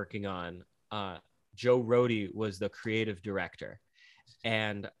I was working on, Joe Rohde was the creative director,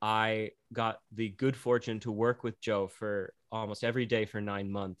 and I got the good fortune to work with Joe for almost every day for 9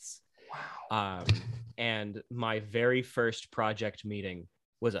 months. Wow. And my very first project meeting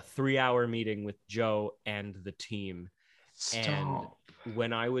was a 3-hour meeting with Joe and the team. Stop. And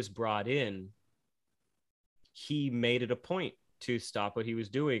when I was brought in, he made it a point to stop what he was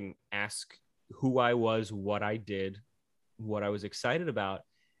doing, ask who I was, what I did, what I was excited about.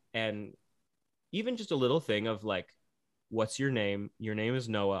 And even just a little thing of like, what's your name? Your name is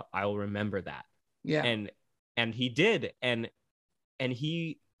Noah. I'll remember that. Yeah. And he did. And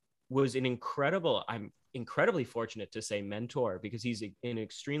he was I'm incredibly fortunate to say mentor, because he's an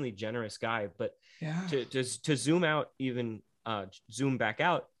extremely generous guy. But to zoom out, even zoom back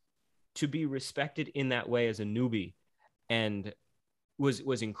out, to be respected in that way as a newbie and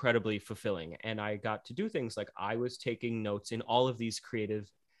was incredibly fulfilling. And I got to do things like I was taking notes in all of these creative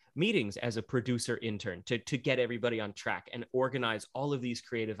meetings as a producer intern to get everybody on track and organize all of these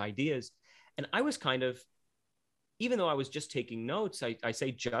creative ideas. And I was kind of, even though I was just taking notes, I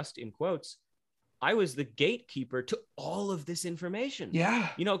say just in quotes, I was the gatekeeper to all of this information. Yeah.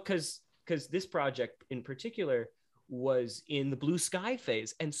 You know, because this project in particular was in the blue sky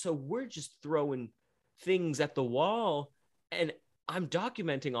phase. And so we're just throwing things at the wall, and I'm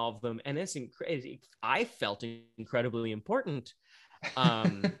documenting all of them. And it's I felt incredibly important.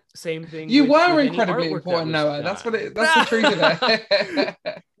 Same thing. You were incredibly important, Noah. That's the truth of it.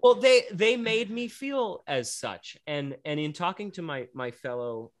 Well, they made me feel as such, and in talking to my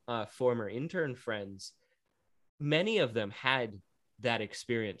fellow former intern friends, many of them had that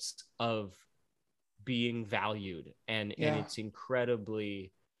experience of being valued, and it's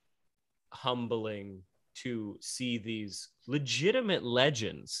incredibly humbling to see these legitimate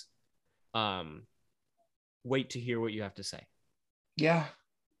legends wait to hear what you have to say. Yeah.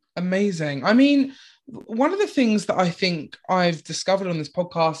 Amazing. I mean, one of the things that I think I've discovered on this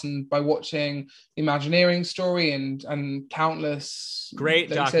podcast and by watching the Imagineering story and countless great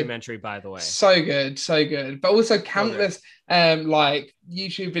documentary, by the way, so good, but also countless like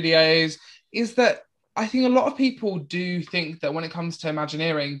YouTube videos, is that I think a lot of people do think that when it comes to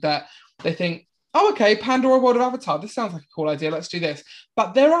Imagineering, that they think, oh, okay, Pandora World of Avatar, this sounds like a cool idea, let's do this.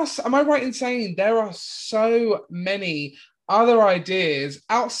 But am I right in saying there are so many other ideas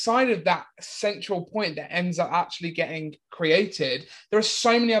outside of that central point that ends up actually getting created? There are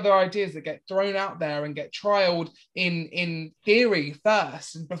so many other ideas that get thrown out there and get trialed in theory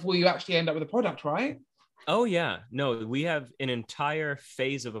first before you actually end up with a product, right? Oh yeah. No, we have an entire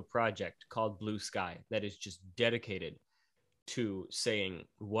phase of a project called Blue Sky that is just dedicated to saying,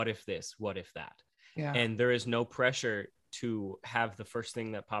 what if this, what if that? Yeah. And there is no pressure to have the first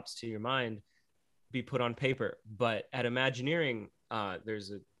thing that pops to your mind be put on paper. But at Imagineering,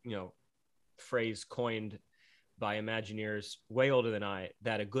 there's a phrase coined by Imagineers way older than I,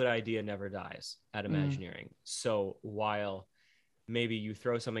 that a good idea never dies at Imagineering. So while maybe you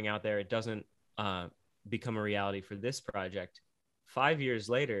throw something out there, it doesn't become a reality for this project. 5 years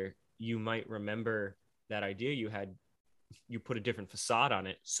later, you might remember that idea you had. You put a different facade on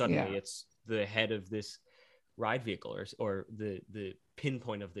it. Suddenly, it's the head of this ride vehicle, or the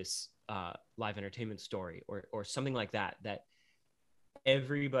pinpoint of this live entertainment story, or something like that. That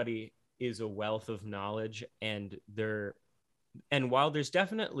everybody is a wealth of knowledge, and while there's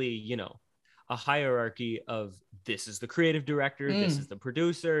definitely a hierarchy of, this is the creative director, this is the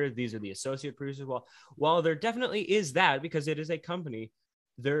producer, these are the associate producers. While there definitely is that, because it is a company,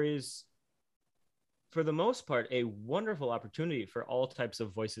 there is, for the most part, a wonderful opportunity for all types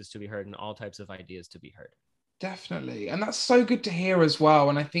of voices to be heard and all types of ideas to be heard. Definitely. And that's so good to hear as well.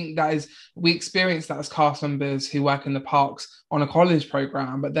 And I think we experience that as cast members who work in the parks on a college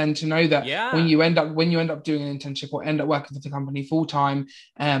program. But then to know that when you end up doing an internship or end up working for the company full time,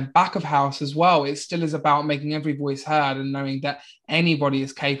 back of house as well, it still is about making every voice heard and knowing that anybody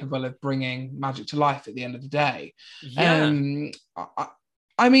is capable of bringing magic to life at the end of the day.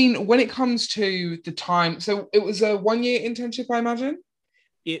 I mean, when it comes to the time, so it was a 1-year internship, I imagine?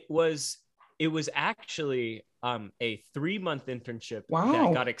 It was actually a 3-month internship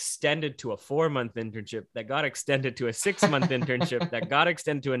that got extended to a 4-month internship, that got extended to a 6-month internship, that got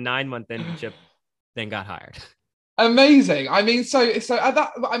extended to a 9-month internship, then got hired. Amazing. I mean, so at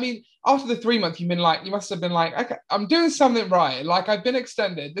that, I mean, after the 3 month, you must have been like, okay, I'm doing something right. Like, I've been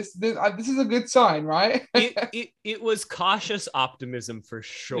extended. This is a good sign, right? it was cautious optimism for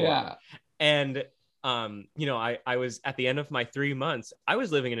sure. Yeah. And I was at the end of my 3 months, I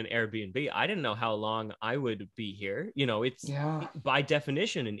was living in an Airbnb. I didn't know how long I would be here. By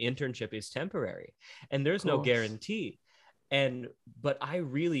definition, an internship is temporary and there's no guarantee. But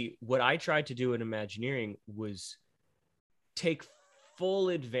what I tried to do in Imagineering was take full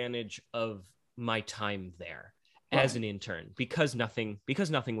advantage of my time there as an intern, because nothing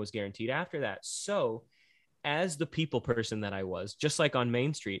was guaranteed after that. So as the people person that I was, just like on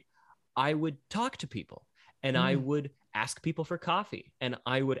Main Street, I would talk to people, and I would ask people for coffee, and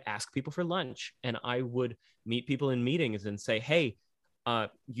I would ask people for lunch, and I would meet people in meetings and say, hey,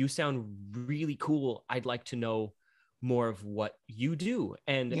 you sound really cool. I'd like to know more of what you do.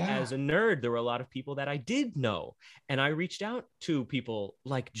 And as a nerd, there were a lot of people that I did know. And I reached out to people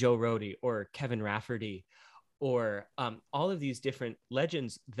like Joe Rohde or Kevin Rafferty, or all of these different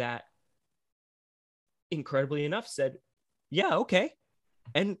legends that, incredibly enough, said, yeah, okay.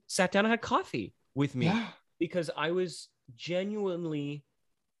 And sat down and had coffee with me because I was genuinely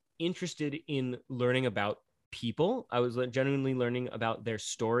interested in learning about people. I was genuinely learning about their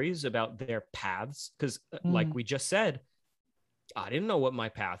stories, about their paths. Because like we just said, I didn't know what my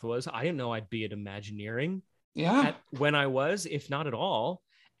path was. I didn't know I'd be at Imagineering when I was, if not at all.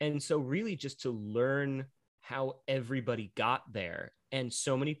 And so really just to learn how everybody got there. And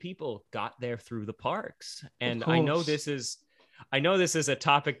so many people got there through the parks. And I know this is a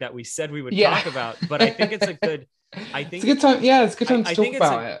topic that we said we would talk about, but I think it's a good it's a good time. Yeah, it's a good time to talk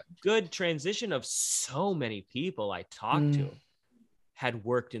about it. Good transition of so many people I talked to had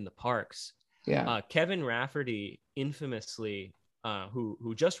worked in the parks. Kevin Rafferty, infamously,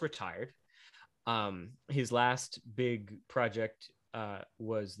 who just retired. His last big project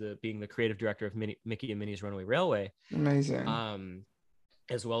was being the creative director of Mickey and Minnie's Runaway Railway. Amazing.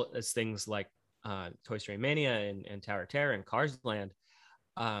 As well as things like Toy Story Mania and Tower of Terror and Cars Land.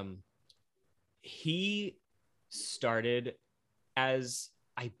 He started as,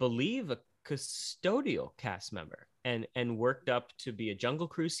 I believe, a custodial cast member and worked up to be a Jungle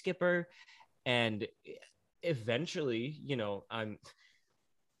Cruise skipper. And eventually,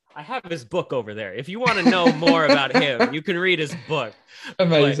 I have his book over there. If you want to know more about him, you can read his book.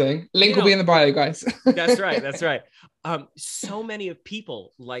 Amazing. Link will be in the bio, guys. That's right. That's right. So many of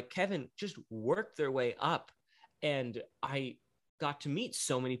people like Kevin just worked their way up. And I got to meet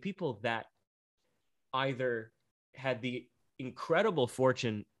so many people that either had the incredible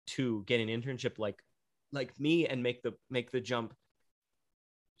fortune to get an internship like me and make the jump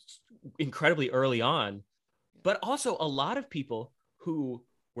incredibly early on, but also a lot of people who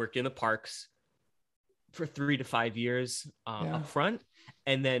worked in the parks for 3 to 5 years up front,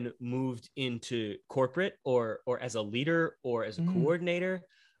 and then moved into corporate or as a leader or as a coordinator,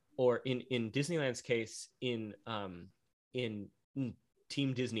 or in Disneyland's case, in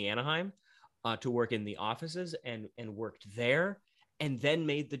Team Disney Anaheim, to work in the offices and worked there, and then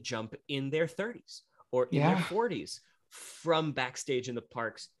made the jump in their 30s or in their 40s from backstage in the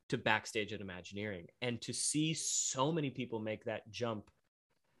parks to backstage at Imagineering. And to see so many people make that jump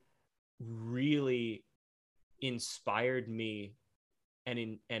really inspired me.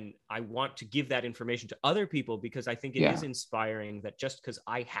 And I want to give that information to other people, because I think it is inspiring that just because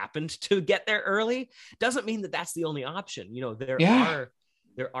I happened to get there early doesn't mean that that's the only option. You know,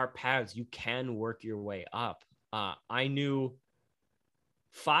 there are paths. You can work your way up. I knew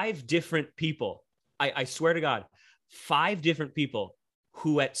 5 different people. I swear to God, 5 different people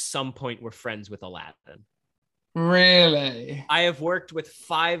who at some point were friends with Aladdin. Really? I have worked with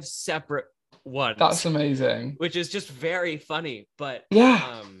 5 separate ones. That's amazing. Which is just very funny. But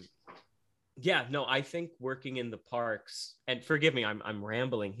no, I think working in the parks, and forgive me, I'm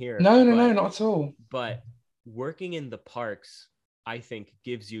rambling here. No, not at all. But working in the parks, I think,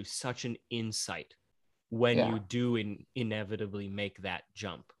 gives you such an insight when you do inevitably make that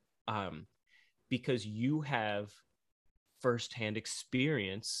jump, because you have firsthand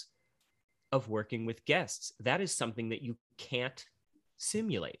experience of working with guests. That is something that you can't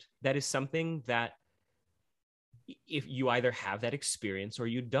simulate. That is something that if you either have that experience or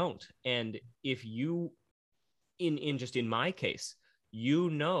you don't. And if you, in my case, you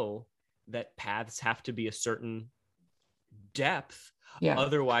know that paths have to be a certain depth.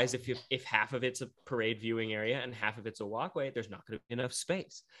 Otherwise, if half of it's a parade viewing area and half of it's a walkway, there's not going to be enough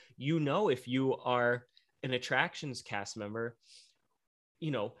space. You know, if you are an attractions cast member,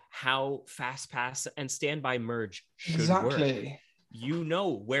 you know how fast pass and standby merge should work. You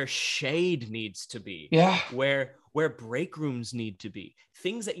know where shade needs to be, where break rooms need to be,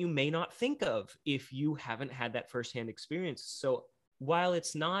 things that you may not think of if you haven't had that firsthand experience. So while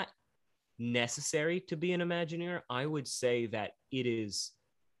it's not necessary to be an Imagineer, I would say that it is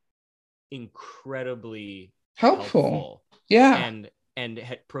incredibly helpful. And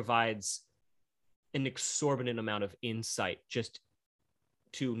it provides an exorbitant amount of insight just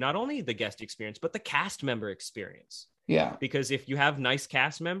to not only the guest experience, but the cast member experience. Because if you have nice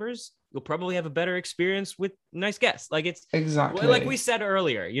cast members, you'll probably have a better experience with nice guests. Like it's exactly like we said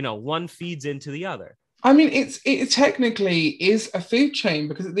earlier, you know, one feeds into the other. I mean, it technically is a food chain,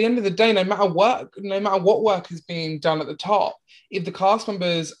 because at the end of the day, no matter what work is being done at the top, if the cast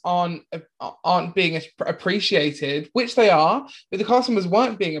members aren't being appreciated, which they are, if the cast members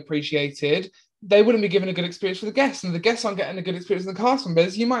weren't being appreciated, they wouldn't be given a good experience for the guests, and the guests aren't getting a good experience from the cast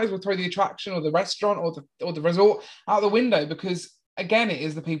members. You might as well throw the attraction or the restaurant or the resort out the window, because again, it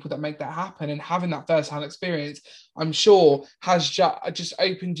is the people that make that happen, and having that first-hand experience, I'm sure, has just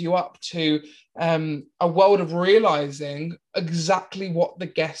opened you up to a world of realizing exactly what the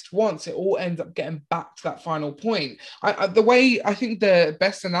guest wants. It all ends up getting back to that final point. The way I think the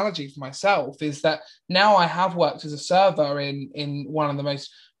best analogy for myself is that now I have worked as a server in one of the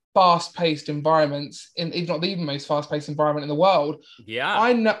most fast-paced environments, if not the most fast-paced environment in the world.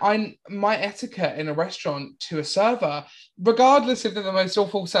 I know my etiquette in a restaurant to a server, regardless if they're the most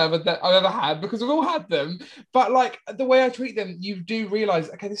awful server that I've ever had, because we've all had them, but like the way I treat them, you do realize,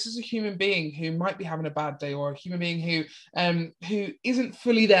 okay, this is a human being who might be having a bad day, or a human being who isn't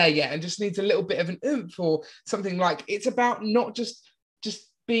fully there yet and just needs a little bit of an oomph or something. Like, it's about not just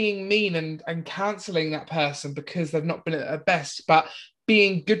being mean and cancelling that person because they've not been at their best, but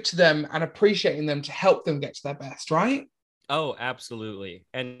being good to them and appreciating them to help them get to their best, right? Oh, absolutely.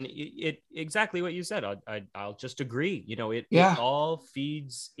 And it exactly what you said. I'll just agree. You know, it all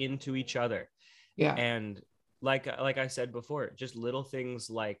feeds into each other. And like I said before, just little things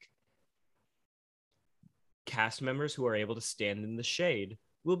like cast members who are able to stand in the shade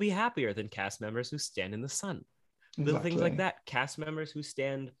will be happier than cast members who stand in the sun. Little things like that. Cast members who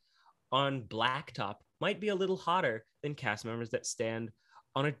stand on blacktop might be a little hotter than cast members that stand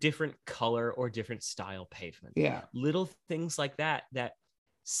on a different color or different style pavement. Little things like that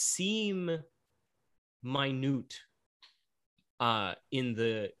seem minute in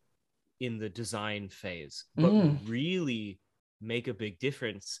the design phase, but really make a big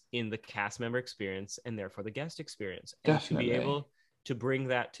difference in the cast member experience and therefore the guest experience. And to be able to bring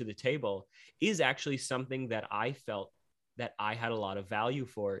that to the table is actually something that I felt that I had a lot of value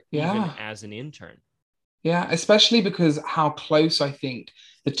for, even as an intern. Especially because how close I think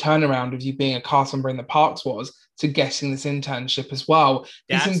the turnaround of you being a cast member in the parks was to getting this internship as well.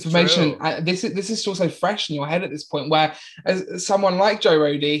 This information, this is still so fresh in your head at this point, where as someone like Joe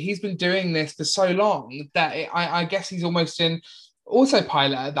Rohde, he's been doing this for so long that I guess he's almost in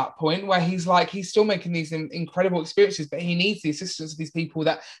autopilot at that point, where he's like, he's still making these incredible experiences, but he needs the assistance of these people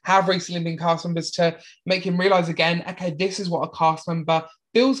that have recently been cast members to make him realize again, okay, this is what a cast member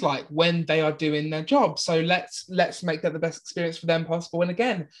feels like when they are doing their job. So let's make that the best experience for them possible, and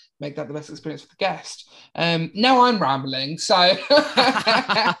again, make that the best experience for the guest. Now I'm rambling, so I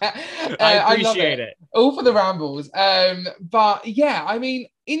appreciate it. All for the rambles. But yeah, I mean,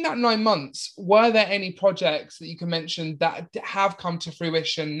 in that 9 months, were there any projects that you can mention that have come to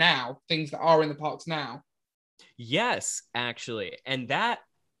fruition now, things that are in the parks now? Yes, actually. And that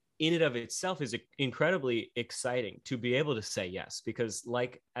in and of itself is incredibly exciting to be able to say yes, because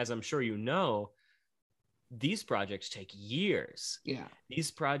like, as I'm sure you know, these projects take years. Yeah.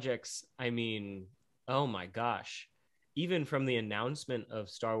 These projects, I mean, oh my gosh, even from the announcement of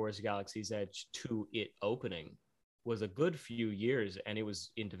Star Wars Galaxy's Edge to it opening was a good few years, and it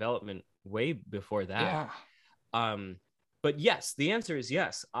was in development way before that. Yeah. But yes, the answer is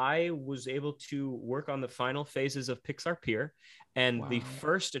yes. I was able to work on the final phases of Pixar Pier, and the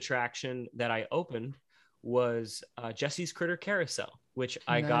first attraction that I opened was Jesse's Critter Carousel, which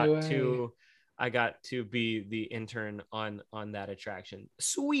I got to be the intern on that attraction.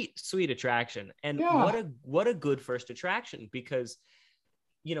 Sweet attraction. And what a good first attraction, because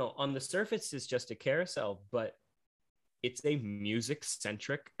you know, on the surface it's just a carousel, but it's a music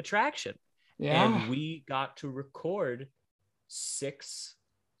centric attraction. Yeah. And we got to record 6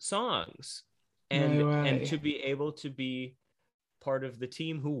 songs, and to be able to be part of the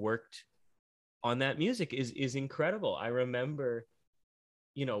team who worked on that music is incredible. I remember,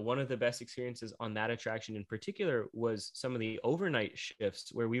 you know, one of the best experiences on that attraction in particular was some of the overnight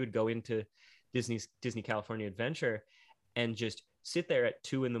shifts where we would go into Disney California Adventure and just sit there at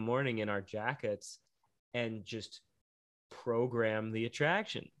 2 a.m. in our jackets and just program the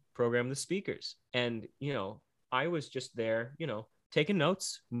attraction, program the speakers. And, you know, I was just there, you know, taking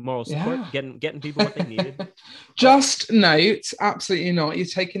notes, moral support, getting people what they needed. Just notes, absolutely not. You're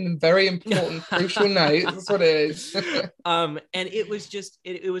taking them very important, crucial notes. That's what it is. And it was just,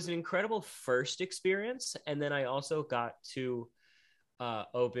 it was an incredible first experience. And then I also got to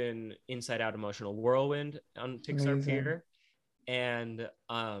open Inside Out Emotional Whirlwind on Pixar Pier. And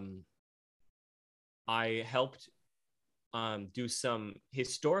I helped do some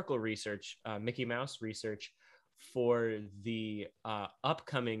historical research, Mickey Mouse research, for the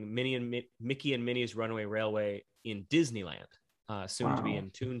upcoming Mickey and Minnie's Runaway Railway in Disneyland, soon to be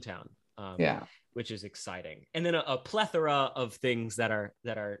in Toontown, which is exciting. And then a plethora of things that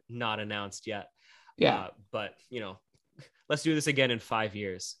are not announced yet. Yeah, but you know, let's do this again in 5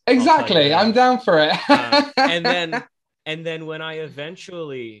 years. Exactly, I'm down for it. and then when I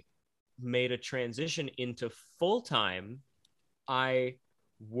eventually made a transition into full-time, I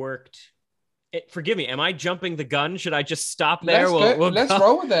worked. Forgive me, am I jumping the gun? Should I just stop there? Let's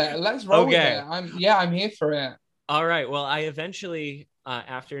roll with it. Let's roll with it. I'm here for it. All right. Well, I eventually,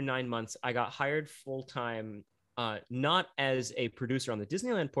 after 9 months, I got hired full-time, not as a producer on the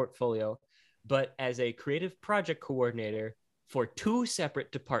Disneyland portfolio, but as a creative project coordinator for 2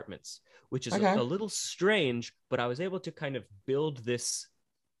 separate departments, which is a little strange, but I was able to kind of build this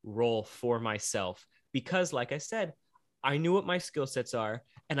role for myself because, like I said, I knew what my skill sets are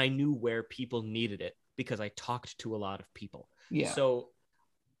and I knew where people needed it because I talked to a lot of people. Yeah. So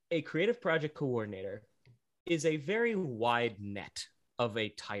a creative project coordinator is a very wide net of a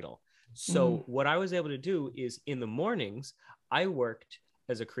title. So what I was able to do is in the mornings, I worked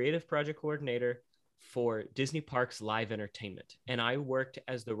as a creative project coordinator for Disney Parks Live Entertainment. And I worked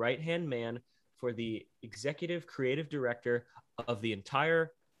as the right-hand man for the executive creative director of the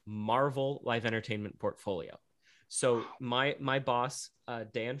entire Marvel Live Entertainment portfolio. So my boss,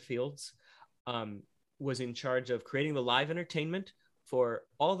 Dan Fields, was in charge of creating the live entertainment for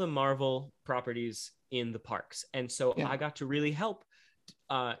all the Marvel properties in the parks. And so I got to really help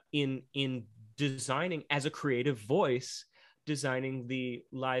in designing, as a creative voice, designing the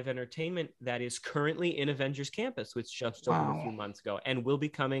live entertainment that is currently in Avengers Campus, which just opened a few months ago and will be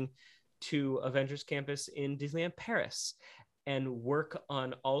coming to Avengers Campus in Disneyland Paris, and work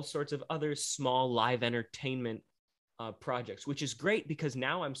on all sorts of other small live entertainment projects, which is great because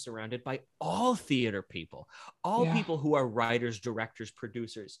now I'm surrounded by all theater people, all people who are writers, directors,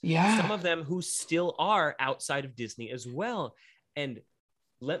 producers, some of them who still are outside of Disney as well. And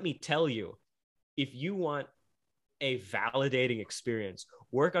let me tell you, if you want a validating experience,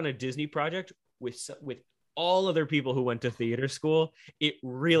 work on a Disney project with all other people who went to theater school. It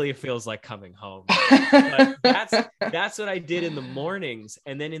really feels like coming home. But that's what I did in the mornings.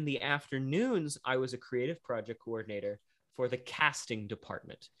 And then in the afternoons, I was a creative project coordinator for the casting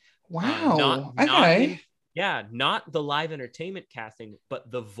department. Wow. Okay. Yeah, not the live entertainment casting, but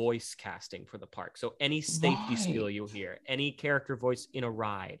the voice casting for the park. So any safety spiel Right. you hear, any character voice in a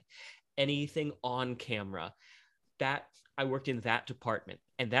ride, anything on camera, that I worked in that department.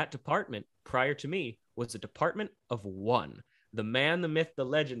 And that department prior to me was a department of one. The man, the myth, the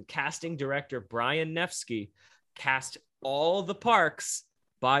legend, casting director Brian Nefsky cast all the parks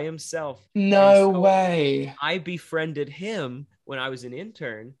by himself. And No so way. I befriended him when I was an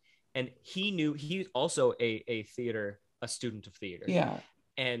intern, and he's also a student of theater. Yeah.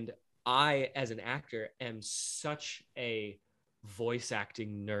 And I, as an actor, am such a voice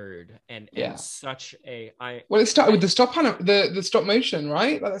acting nerd and Yeah. such a I Well, it started with the the stop motion,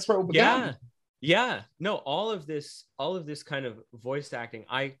 right? Like, that's where it all began. yeah no all of this kind of voice acting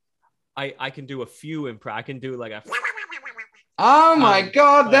I can do a few improv. I can do like a Oh my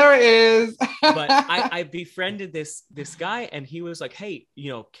God, but there it is. but I befriended this guy, and he was like, hey,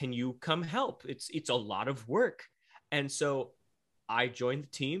 can you come help? It's a lot of work. And so I joined the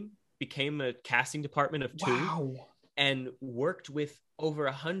team, became a casting department of two, Wow. and worked with over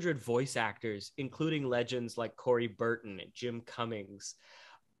 100 voice actors, including legends like Corey Burton and Jim Cummings.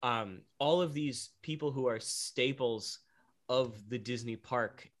 All of these people who are staples of the Disney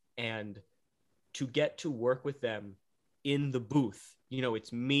park, and to get to work with them in the booth.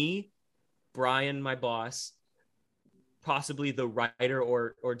 It's me, Brian, my boss, possibly the writer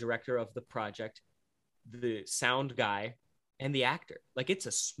or director of the project, the sound guy, and the actor. Like, it's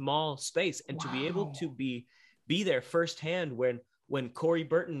a small space, and to be able to be there firsthand when Corey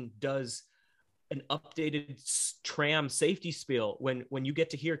Burton does an updated tram safety spiel, when you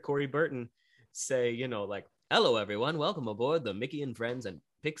get to hear Corey Burton say, like, hello everyone, welcome aboard the Mickey and Friends and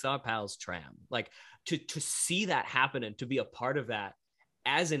Pixar Pals tram. Like, to see that happen and to be a part of that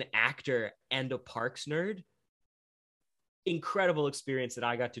as an actor and a parks nerd, incredible experience that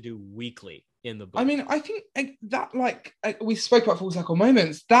I got to do weekly in the booth. I mean, I think that, like, we spoke about full circle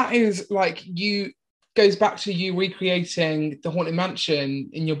moments. That is like, goes back to you recreating the Haunted Mansion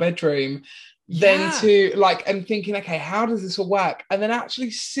in your bedroom, then to like, and thinking, okay, how does this all work? And then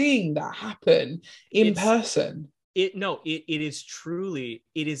actually seeing that happen in person. It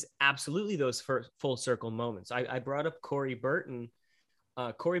is absolutely those full circle moments. I brought up Corey Burton.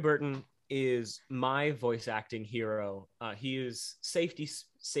 Corey Burton is my voice acting hero. He is safety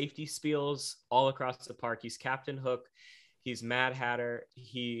spiels all across the park. He's Captain Hook. He's Mad Hatter.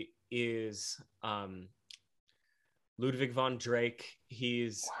 He is Ludwig von Drake.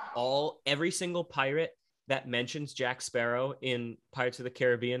 He's every single pirate that mentions Jack Sparrow in Pirates of the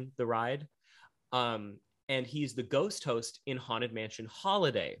Caribbean, the ride. And he's the ghost host in Haunted Mansion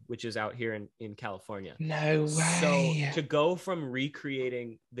Holiday, which is out here in California. No way. So to go from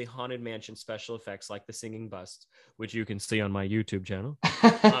recreating the Haunted Mansion special effects like the singing busts, which you can see on my YouTube channel.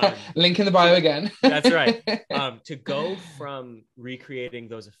 Link in the bio again. That's right. To go from recreating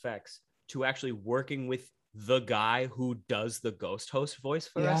those effects to actually working with the guy who does the ghost host voice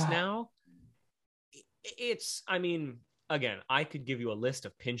for us now. I mean, again, I could give you a list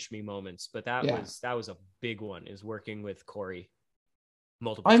of pinch me moments, but that was a big one, is working with Corey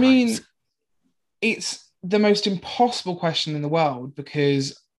multiple times. I mean, it's the most impossible question in the world,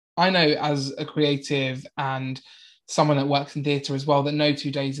 because I know, as a creative and someone that works in theatre as well, that no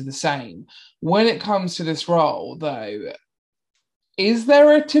 2 days are the same. When it comes to this role, though, is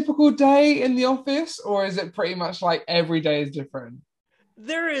there a typical day in the office, or is it pretty much like every day is different?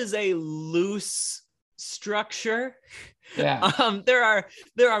 There is a loose structure. Yeah.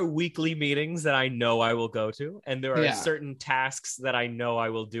 There are weekly meetings that I know I will go to, and there are certain tasks that I know I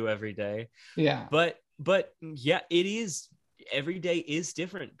will do every day. Yeah. But yeah, it is, every day is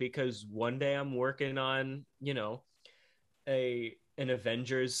different, because one day I'm working on, an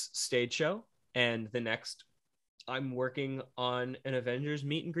Avengers stage show, and the next I'm working on an Avengers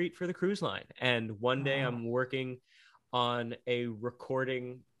meet and greet for the cruise line, and one day I'm working on a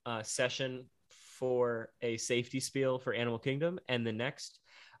recording session for a safety spiel for Animal Kingdom, and the next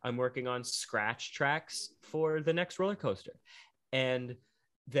I'm working on scratch tracks for the next roller coaster. And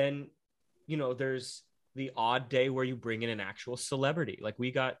then there's the odd day where you bring in an actual celebrity. Like,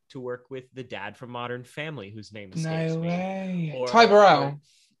 we got to work with the dad from Modern Family, whose name escapes me. No way. Ty Burrell.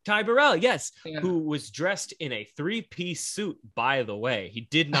 Ty Burrell, yes, who was dressed in a 3-piece suit, by the way. He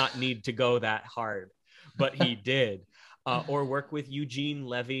did not need to go that hard, but he did. Or work with Eugene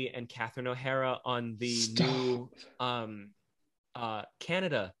Levy and Catherine O'Hara on the new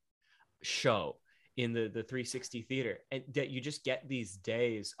Canada show in the 360 theater. And that you just get these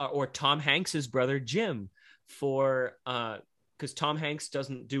days. Or Tom Hanks's brother, Jim, because Tom Hanks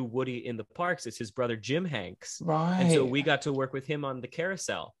doesn't do Woody in the parks. It's his brother, Jim Hanks. Right. And so we got to work with him on the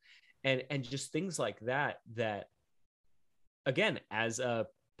carousel. and just things like that again, as a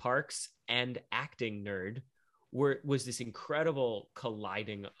parks and acting nerd, was this incredible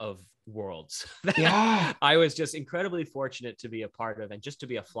colliding of worlds that Yeah. I was just incredibly fortunate to be a part of, and just to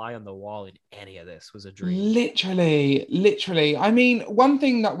be a fly on the wall in any of this was a dream. Literally. I mean, one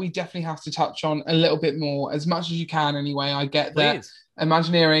thing that we definitely have to touch on a little bit more, as much as you can anyway. I get that Please.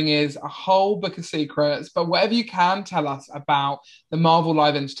 Imagineering is a whole book of secrets, but whatever you can tell us about the Marvel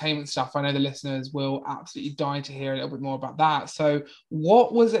live entertainment stuff, I know the listeners will absolutely die to hear a little bit more about that. So,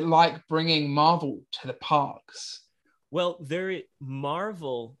 what was it like bringing Marvel to the parks? Well,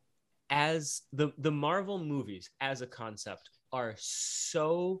 Marvel, as the Marvel movies as a concept, are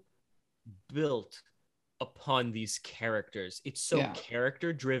so built upon these characters. It's so Yeah,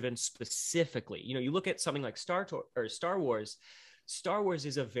 character driven specifically. You know, you look at something like Star Wars. Star Wars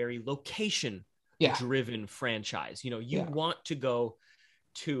is a very location yeah, driven franchise. You know, you yeah. want to go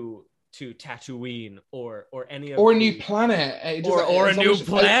to Tatooine or any Or of a new the planet. It does, or a new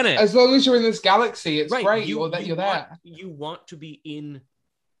planet. as long as you're in this galaxy, it's Right. great. You You're want there. you want to be in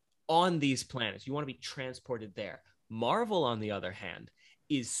on these planets. You want to be transported there. Marvel, on the other hand,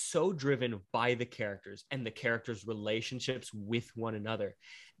 is so driven by the characters and the characters' relationships with one another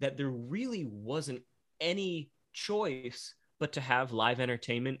that there really wasn't any choice but to have live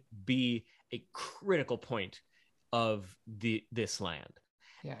entertainment be a critical point of this land.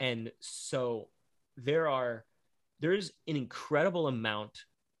 Yeah. And so there's an incredible amount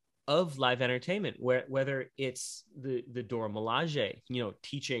of live entertainment, whether it's the Dora Milaje, you know,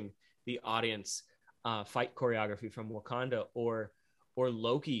 teaching the audience fight choreography from Wakanda, or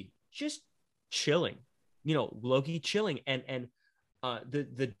Loki just chilling, you know, Loki chilling, and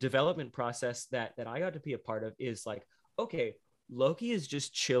the development process that I got to be a part of is like, okay, Loki is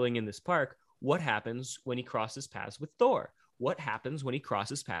just chilling in this park. What happens when he crosses paths with Thor? What happens when he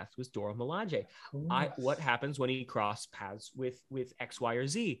crosses paths with Dora Milaje? What happens when he crosses paths with X, Y, or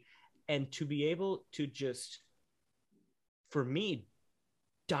Z? And to be able to just, for me,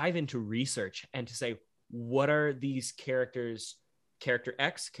 dive into research and to say, what are these characters, character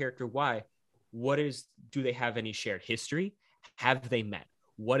X, character Y, do they have any shared history? Have they met?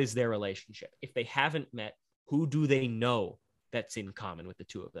 What is their relationship? If they haven't met, who do they know that's in common with the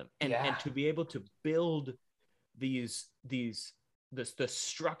two of them? And to be able to build the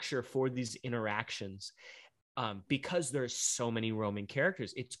structure for these interactions, because there's so many roaming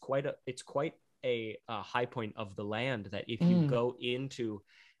characters, it's quite a high point of the land that if you go into,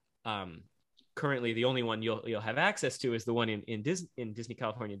 currently the only one you'll have access to is the one in Disney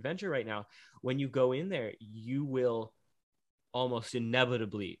California Adventure right now. When you go in there, you will almost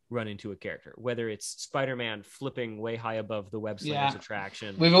inevitably run into a character, whether it's Spider-Man flipping way high above the web slingers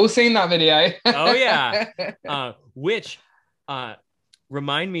attraction. We've all seen that video. Oh yeah. Which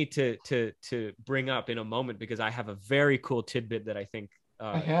remind me to bring up in a moment, because I have a very cool tidbit that I think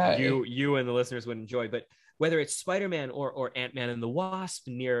you and the listeners would enjoy. But whether it's Spider-Man or Ant-Man and the Wasp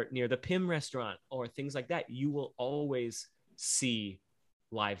near the Pym restaurant or things like that, you will always see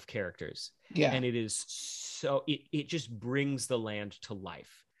live characters. Yeah. And it is so it just brings the land to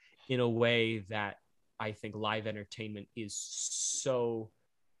life in a way that I think live entertainment is so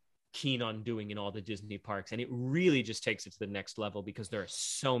keen on doing in all the Disney parks. And it really just takes it to the next level because there are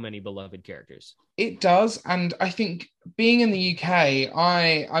so many beloved characters. It does. And I think being in the UK,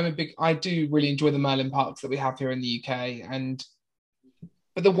 I do really enjoy the Merlin parks that we have here in the UK.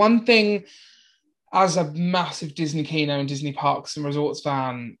 But the one thing, as a massive Disney Kino and Disney parks and resorts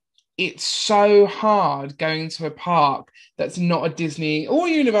fan, it's so hard going to a park that's not a Disney or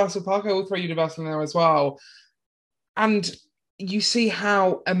Universal park. I will throw Universal in there as well. And you see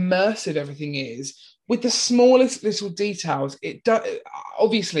how immersive everything is with the smallest little details. It does.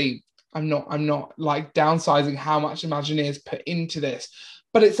 Obviously, I'm not like downsizing how much Imagineers put into this,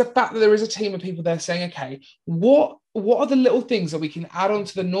 but it's the fact that there is a team of people there saying, okay, what are the little things that we can add on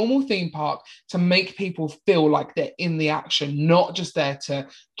to the normal theme park to make people feel like they're in the action, not just there to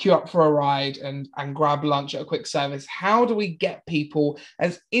queue up for a ride and grab lunch at a quick service? How do we get people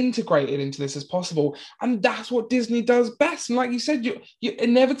as integrated into this as possible? And that's what Disney does best. And like you said, you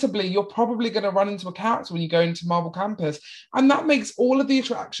inevitably, you're probably going to run into a character when you go into Marvel Campus. And that makes all of the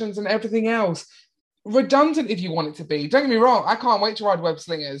attractions and everything else redundant if you want it to be. Don't get me wrong, I can't wait to ride Web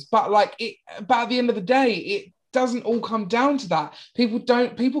Slingers, but at the end of the day, it doesn't all come down to that.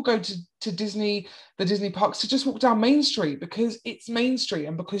 People go to Disney, the Disney parks, to just walk down Main Street because it's Main Street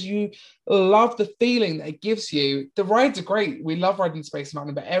and because you love the feeling that it gives you. The rides are great. We love riding Space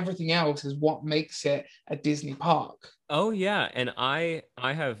Mountain, but everything else is what makes it a Disney park. Oh yeah, and I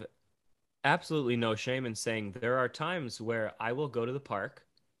have absolutely no shame in saying there are times where I will go to the park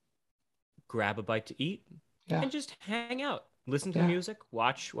grab a bite to eat, Yeah. and just hang out, listen to Yeah. music,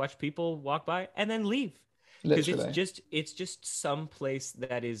 watch people walk by, and then leave. Because Literally. it's just some place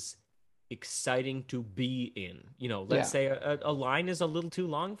that is exciting to be in. You know, let's Yeah. say a line is a little too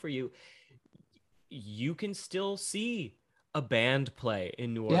long for you. You can still see a band play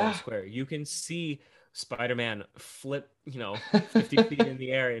in New Orleans Yeah. Square. You can see Spider-Man flip, 50 feet in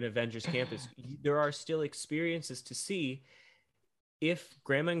the air in Avengers Campus. There are still experiences to see if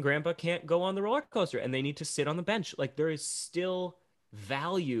grandma and grandpa can't go on the roller coaster and they need to sit on the bench. Like, there is still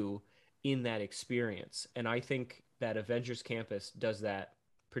value in that experience. And I think that Avengers Campus does that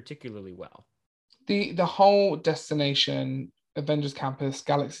particularly well. The whole destination, Avengers Campus,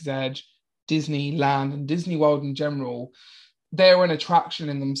 Galaxy's Edge, Disneyland, and Disney World in general, they're an attraction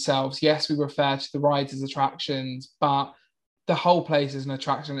in themselves. Yes, we refer to the rides as attractions, but the whole place is an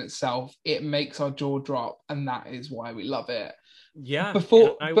attraction itself. It makes our jaw drop, and that is why we love it. Yeah. And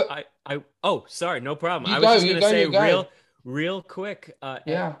Before, but oh, sorry, no problem. you I was go, just you going to go, say you go. real quick,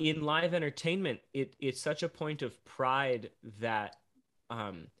 Yeah, in live entertainment, it's such a point of pride that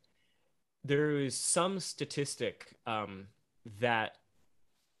um, there is some statistic that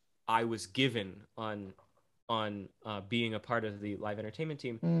I was given on being a part of the live entertainment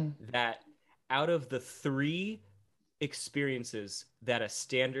team, mm, that out of the three experiences that a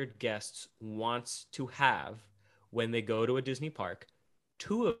standard guest wants to have when they go to a Disney park,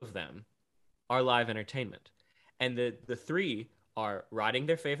 two of them are live entertainment. And the three are riding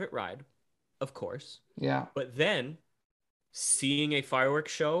their favorite ride, of course, yeah, but then seeing a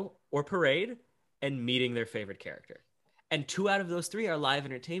fireworks show or parade and meeting their favorite character. And two out of those three are live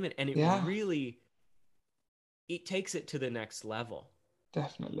entertainment, and yeah. it takes it to the next level.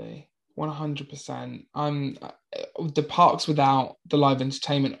 Definitely. 100%. The parks without the live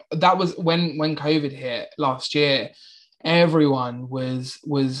entertainment. That was when COVID hit last year. Everyone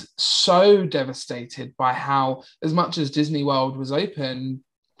was so devastated by how, as much as Disney World was open,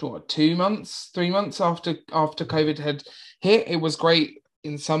 what, 2 months, 3 months after COVID had hit, it was great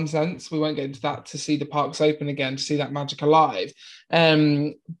in some sense. We won't get into that, to see the parks open again, to see that magic alive.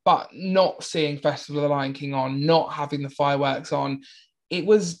 But not seeing Festival of the Lion King on, not having the fireworks on, it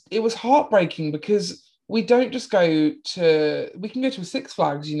was heartbreaking, because we don't just we can go to a Six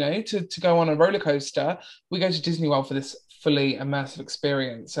Flags, to go on a roller coaster. We go to Disney World for this fully immersive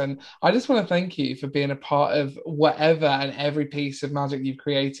experience. And I just want to thank you for being a part of whatever and every piece of magic you've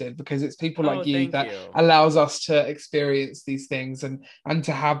created, because it's people Oh, like you thank that you. allows us to experience these things, and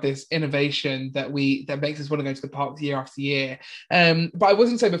to have this innovation that makes us want to go to the parks year after year. But I was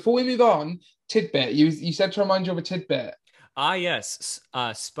going to say, before we move on, tidbit. You said to remind you of a tidbit. Ah, yes.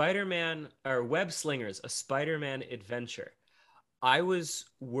 Spider-Man, or Web Slingers, a Spider-Man adventure. I was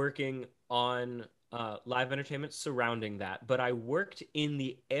working on live entertainment surrounding that, but I worked in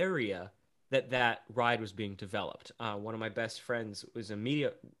the area that ride was being developed. One of my best friends was a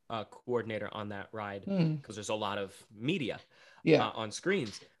media coordinator on that ride, because there's a lot of media Yeah. on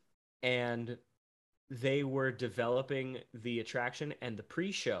screens. And they were developing the attraction and the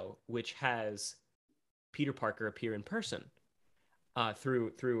pre-show, which has Peter Parker appear in person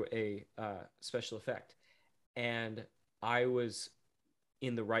through a special effect. And I was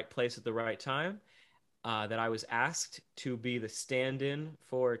in the right place at the right time, that I was asked to be the stand-in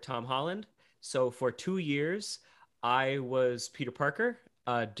for Tom Holland. So for 2 years, I was Peter Parker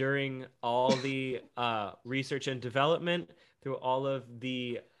during all the research and development, through all of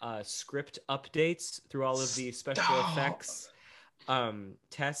the script updates, through all of the special effects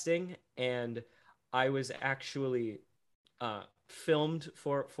testing. And I was actually filmed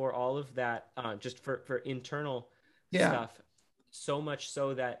for all of that, just for internal stuff. So much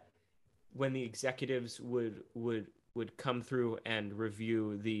so that when the executives would come through and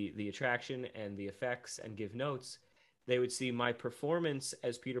review the attraction and the effects and give notes, they would see my performance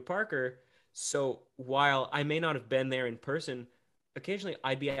as Peter Parker. So while I may not have been there in person, occasionally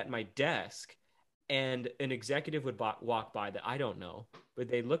I'd be at my desk and an executive would walk by that I don't know, but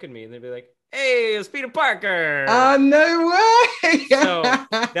they'd look at me and they'd be like, "Hey, it's Peter Parker." No way. So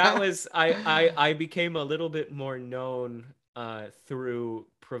that was, I became a little bit more known through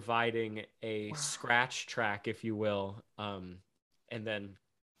providing a scratch track, if you will. And then,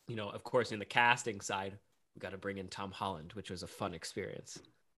 of course, in the casting side, we got to bring in Tom Holland, which was a fun experience.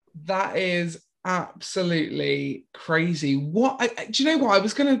 That is absolutely crazy. Do you know what? I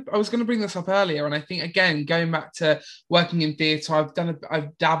was gonna bring this up earlier, and I think, again, going back to working in theatre,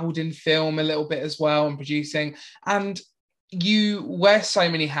 I've dabbled in film a little bit as well, and producing, and you wear so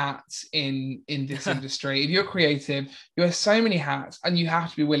many hats in this industry. If you're creative, you wear so many hats, and you have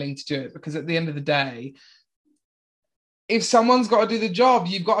to be willing to do it, because at the end of the day, if someone's got to do the job,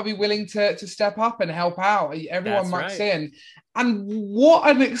 you've got to be willing to step up and help out. Everyone That's mucks right. in. And what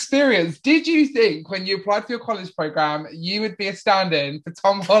an experience. Did you think when you applied for your college program, you would be a stand-in for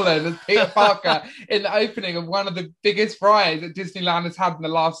Tom Holland as Peter Parker in the opening of one of the biggest rides that Disneyland has had in the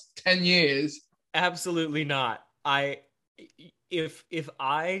last 10 years? Absolutely not. If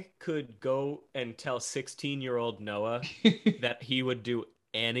I could go and tell 16-year-old Noah that he would do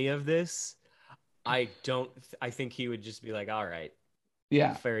any of this, I think he would just be like, all right,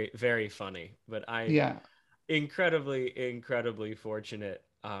 Yeah. very, very funny. But I Yeah. incredibly fortunate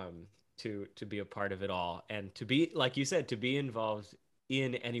to be a part of it all, and to be, like you said, to be involved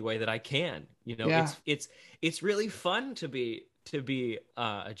in any way that I can. Yeah. It's really fun to be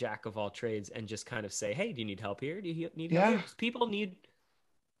a jack of all trades and just kind of say, hey, do you need help here? Do you need help here? Yeah. 'Cause people need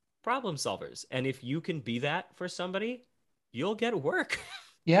problem solvers, and if you can be that for somebody, you'll get work.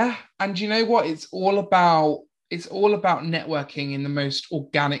 Yeah. And you know what? It's all about networking in the most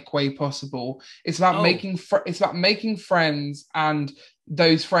organic way possible. It's about Oh, making friends, and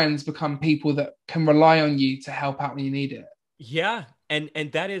those friends become people that can rely on you to help out when you need it. yeah.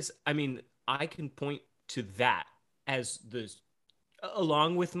 And that is, I mean, I can point to that as the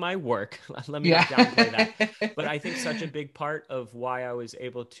along with my work. Let me Yeah. not downplay that, but I think such a big part of why I was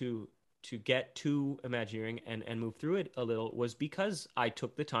able to get to Imagineering and move through it a little was because I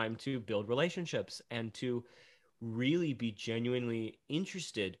took the time to build relationships and to really be genuinely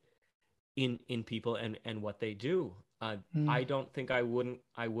interested in people and what they do. Mm, I don't think I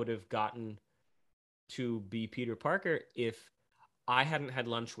would have gotten to be Peter Parker if I hadn't had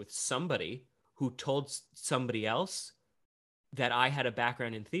lunch with somebody who told somebody else that I had a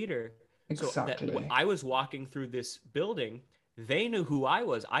background in theater. So that exactly. I was walking through this building, they knew who I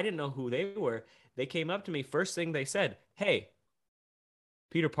was. I didn't know who they were. They came up to me. First thing they said, "Hey,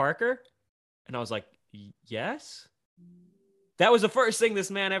 Peter Parker?" And I was like, "Yes." That was the first thing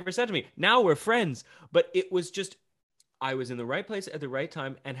this man ever said to me. Now we're friends. But it was just, I was in the right place at the right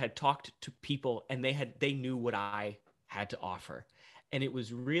time and had talked to people, and they knew what I had to offer. And it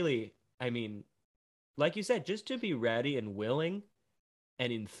was really, I mean, like you said, just to be ready and willing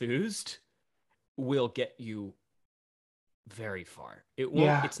and enthused will get you very far.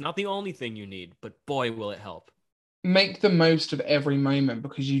 Yeah. It's not the only thing you need, but boy, will it help. Make the most of every moment,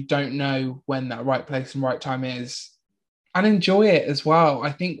 because you don't know when that right place and right time is, and enjoy it as well.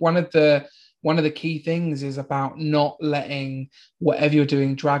 I think one of the key things is about not letting whatever you're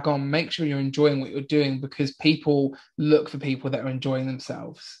doing drag on. Make sure you're enjoying what you're doing, because people look for people that are enjoying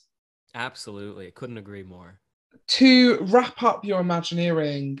themselves. Absolutely. Couldn't agree more. To wrap up your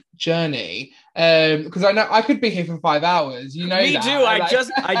Imagineering journey, because I know I could be here for 5 hours. You know Me too. that. Like,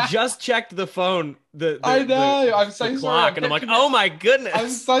 I just checked the phone, I know. I'm the so sorry. clock, I'm and I'm like, catching it. oh my I'm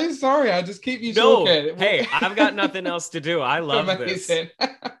goodness. so sorry. I just keep you No. talking. Hey, I've got nothing else to do. I love this.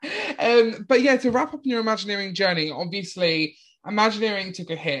 Amazing. But yeah, to wrap up your Imagineering journey, obviously, Imagineering took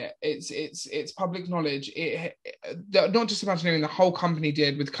a hit. It's public knowledge. Not just Imagineering, the whole company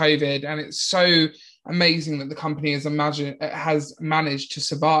did with COVID, and it's so amazing that the company has managed to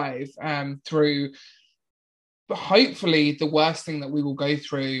survive through hopefully the worst thing that we will go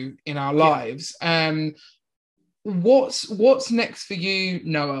through in our Yeah. lives. What's next for you,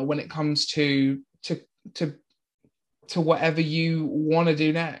 Noah, when it comes to to whatever you want to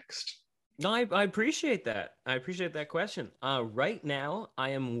do next? No, I appreciate that. I appreciate that question. Right now, I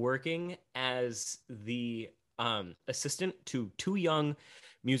am working as the assistant to two young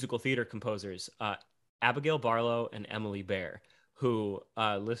musical theater composers, Abigail Barlow and Emily Bear, who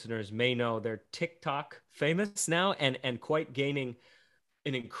listeners may know they're TikTok famous now and quite gaining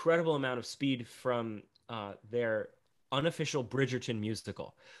an incredible amount of speed from their unofficial Bridgerton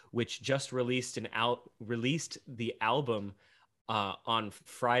musical, which just released the album on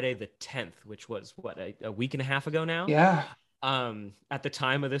Friday the 10th, which was what a week and a half ago now. Yeah, At the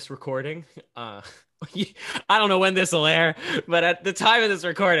time of this recording, I don't know when this will air, but at the time of this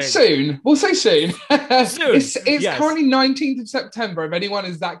recording, soon. We'll say soon. soon, It's yes, currently 19th of September. If anyone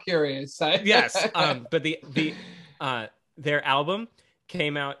is that curious, so yes. But their album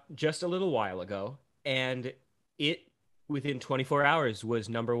came out just a little while ago, and it within 24 hours was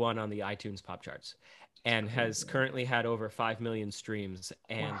number one on the iTunes pop charts, and has currently had over 5 million streams.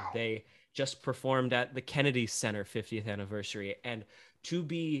 And wow. they just performed at the Kennedy Center 50th anniversary, and to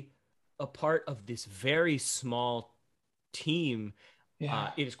be a part of this very small team,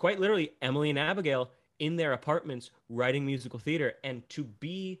 Yeah, it is quite literally Emily and Abigail in their apartments writing musical theater, and to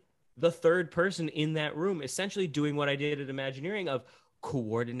be the third person in that room, essentially doing what I did at Imagineering of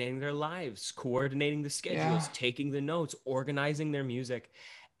coordinating their lives, coordinating the yeah, schedules, taking the notes, organizing their music,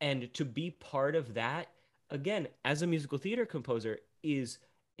 and to be part of that. again, as a musical theater composer, is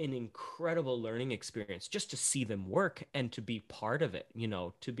an incredible learning experience just to see them work and to be part of it.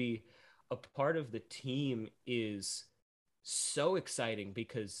 To be a part of the team is so exciting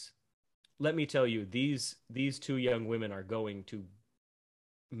because let me tell you, these two young women are going to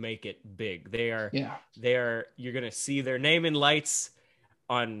make it big. Yeah. You're going to see their name in lights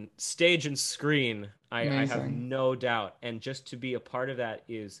on stage and screen. I have Amazing. no doubt. And just to be a part of that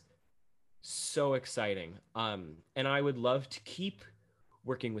is so exciting. And I would love to keep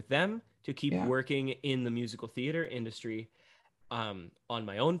working with them, to keep Yeah. working in the musical theater industry, on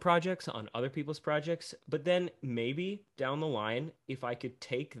my own projects, on other people's projects. But then maybe down the line, if I could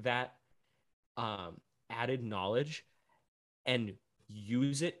take that added knowledge and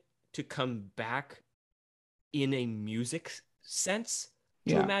use it to come back in a music sense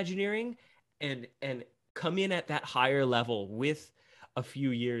to Yeah. Imagineering, and come in at that higher level with a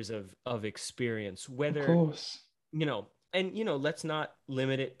few years of experience, Of whether course. and let's not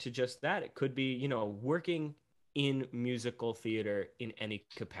limit it to just that. It could be working in musical theater in any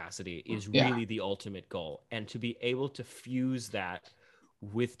capacity is Yeah. really the ultimate goal, and to be able to fuse that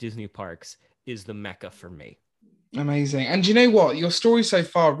with Disney parks is the mecca for me. Amazing. And you know what? Your story so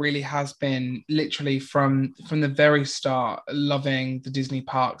far really has been literally from the very start, loving the Disney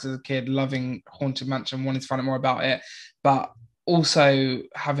parks as a kid, loving Haunted Mansion, wanting to find out more about it, but also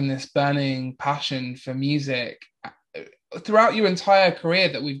having this burning passion for music throughout your entire career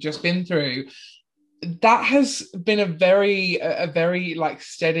that we've just been through. That has been a very like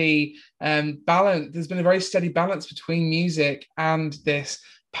steady balance. There's been a very steady balance between music and this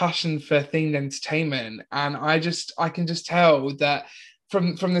passion for themed entertainment. And I can just tell that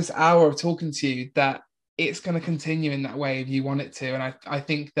from this hour of talking to you that it's going to continue in that way if you want it to. And I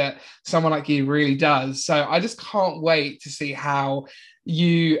think that someone like you really does. So I just can't wait to see how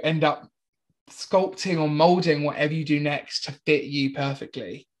you end up sculpting or molding whatever you do next to fit you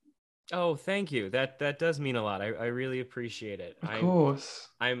perfectly. Oh, thank you. That does mean a lot. I really appreciate it. Of I'm course.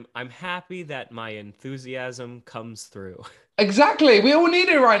 I'm I'm happy that my enthusiasm comes through. Exactly. We all need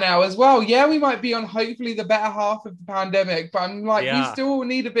it right now as well. Yeah, we might be on hopefully the better half of the pandemic, but I'm like, we Yeah, still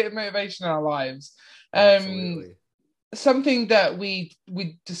need a bit of motivation in our lives. Um, absolutely. Something that we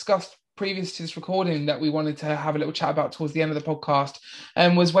discussed previous to this recording that we wanted to have a little chat about towards the end of the podcast,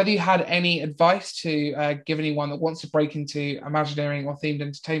 was whether you had any advice to give anyone that wants to break into Imagineering or themed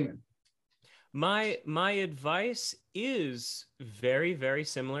entertainment. My advice is very, very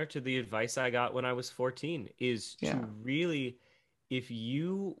similar to the advice I got when I was 14, is Yeah. to really, if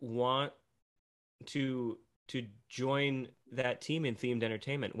you want to join that team in themed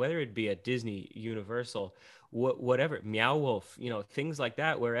entertainment, whether it be at Disney, Universal, whatever, Meow Wolf, things like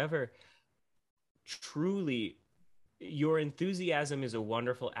that, wherever, truly your enthusiasm is a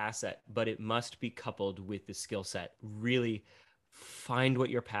wonderful asset, but it must be coupled with the skill set. Really find what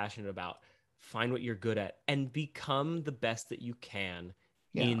you're passionate about, find what you're good at, and become the best that you can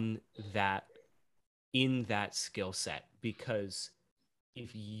Yeah. in that in that skill set. Because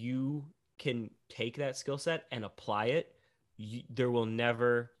if you can take that skill set and apply it, you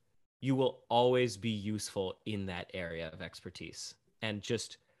will always be useful in that area of expertise. And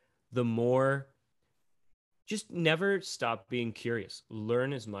the more just never stop being curious.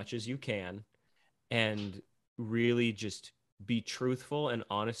 Learn as much as you can, and really just be truthful and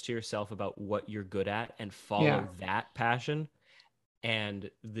honest to yourself about what you're good at, and Yeah. follow that passion,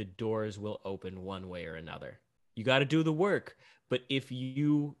 and the doors will open one way or another. You got to do the work, but if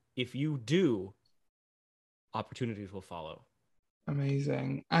you do, opportunities will follow.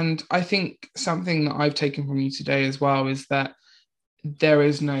 Amazing. And I think something that I've taken from you today as well is that there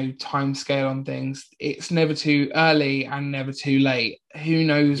is no time scale on things. It's never too early and never too late. Who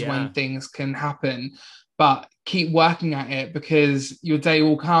knows when Yeah. things can happen, but keep working at it because your day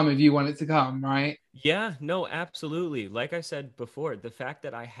will come if you want it to come, right? Yeah, no, absolutely. Like I said before, the fact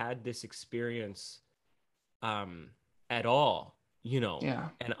that I had this experience um at all, Yeah.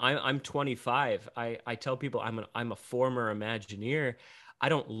 and I'm 25. I tell people I'm a former Imagineer. I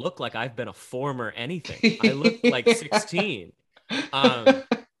don't look like I've been a former anything. I look like 16. Um,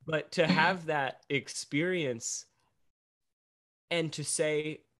 but to have that experience and to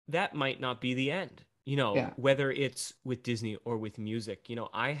say that might not be the end, Yeah. whether it's with Disney or with music,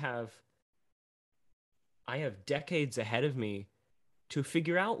 I have decades ahead of me to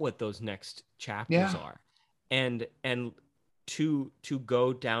figure out what those next chapters Yeah. are, and to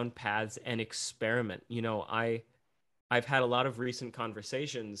go down paths and experiment. I've had a lot of recent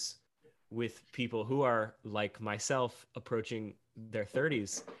conversations with people who are like myself, approaching their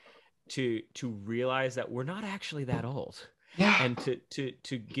 30s, to realize that we're not actually that old. Yeah. and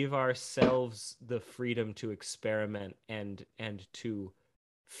to give ourselves the freedom to experiment and to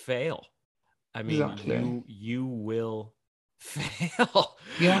fail. I mean, Exactly. you will fail.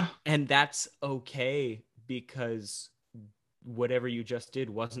 Yeah. And that's okay, because whatever you just did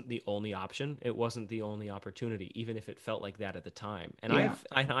wasn't the only option. It wasn't the only opportunity, even if it felt like that at the time. And Yeah.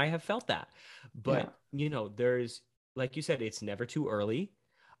 I have felt that. Yeah. But, there's, like you said, it's never too early.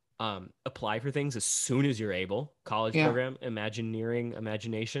 Apply for things as soon as you're able. College Yeah. program, Imagineering,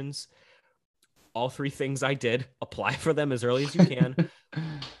 Imaginations, all three things I did. Apply for them as early as you can.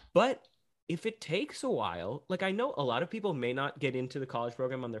 But if it takes a while, like I know a lot of people may not get into the college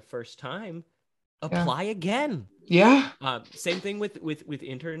program on their first time, Yeah. apply again. Yeah. Same thing with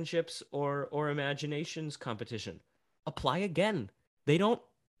internships or imaginations competition. Apply again. They don't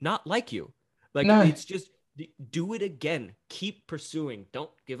not like you. Like, No. it's just do it again. Keep pursuing. Don't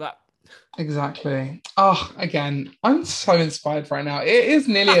give up. Exactly. Oh, again, I'm so inspired right now. It is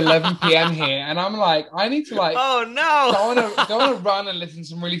nearly 11 p.m. here, and I'm like, I need to like Oh no. go on a run and listen to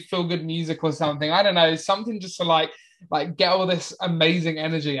some really feel good music or something. I don't know, something just to like get all this amazing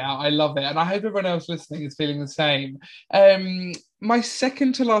energy out. I love it, and I hope everyone else listening is feeling the same. My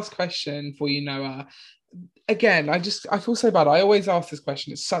second to last question for you, Noah. Again, I feel so bad. I always ask this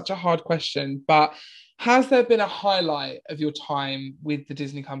question. It's such a hard question, but has there been a highlight of your time with the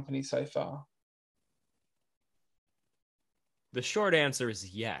Disney company so far? The short answer is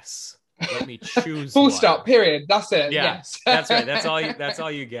yes. Let me choose Full one. stop, period. That's it. Yeah, Yes. that's right. That's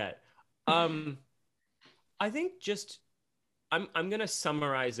all you get. I think just I'm gonna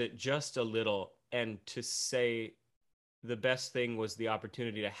summarize it just a little, and to say the best thing was the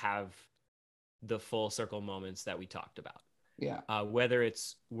opportunity to have the full circle moments that we talked about. Yeah. Whether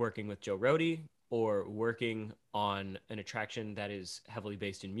it's working with Joe Rohde or working on an attraction that is heavily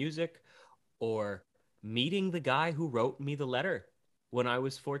based in music, or meeting the guy who wrote me the letter when I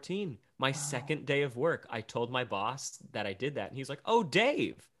was 14. My second day of work, I told my boss that I did that, and he's like, "Oh,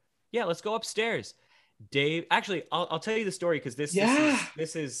 Dave, yeah, let's go upstairs." Dave, actually, I'll tell you the story, because Yeah.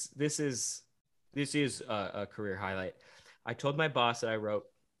 this is a career highlight. I told my boss that I wrote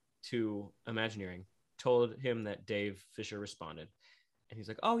to Imagineering, told him that Dave Fisher responded, and he's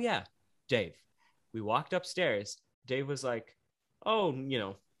like, "Oh yeah, Dave." We walked upstairs. Dave was like, "Oh,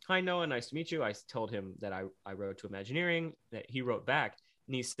 hi Noah, nice to meet you." I told him that I wrote to Imagineering, that he wrote back,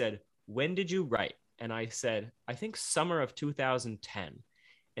 and he said, "When did you write?" And I said, "I think summer of 2010.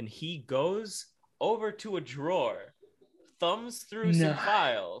 And he goes over to a drawer, thumbs through some No.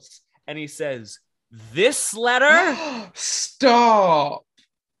 files, and he says, "This letter?" Stop.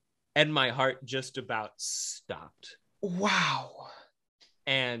 And my heart just about stopped. Wow.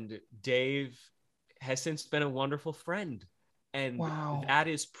 And Dave has since been a wonderful friend. And Wow. that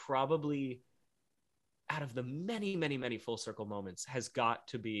is probably, out of the many, many, many full circle moments, has got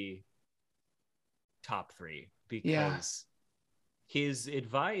to be top 3, because his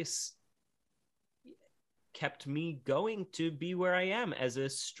advice kept me going to be where I am as a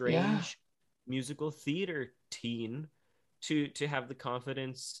strange musical theater teen, to have the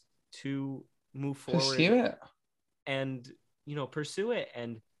confidence to move forward, pursue it, and pursue it,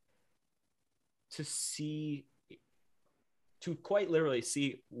 and to quite literally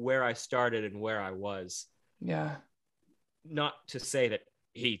see where I started and where I was. Yeah. Not to say that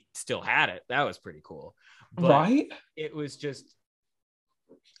he still had it. That was pretty cool. But right? It was just,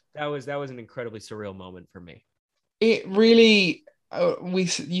 that was an incredibly surreal moment for me. It really,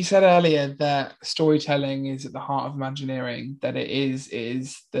 you said earlier that storytelling is at the heart of Imagineering, that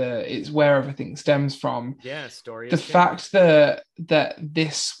it's where everything stems from. Yeah, story. The fact that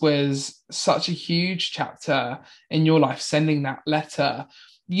this was such a huge chapter in your life, sending that letter,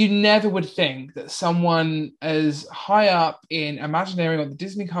 you never would think that someone as high up in Imagineering or the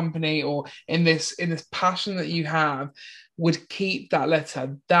Disney company, or in this passion that you have, would keep that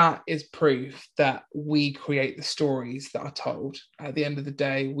letter. That is proof that we create the stories that are told. At the end of the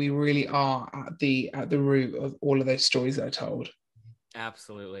day, we really are at the root of all of those stories that are told.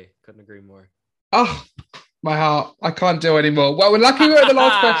 Absolutely. Couldn't agree more. Oh, my heart. I can't do anymore. Well, we're lucky we're at the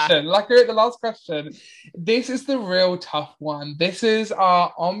last question. Lucky we're at the last question. This is the real tough one. This is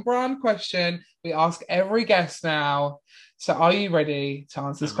our on-brand question. We ask every guest now. So are you ready to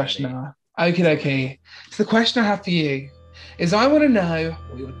answer this question now? Okie dokie. So the question I have for you is, I want to know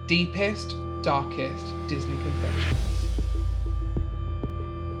what your deepest, darkest Disney confession is.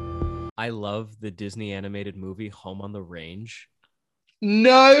 I love the Disney animated movie Home on the Range.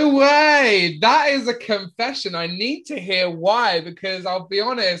 No way! That is a confession. I need to hear why, because I'll be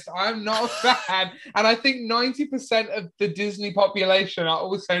honest, I'm not a fan. And I think 90% of the Disney population are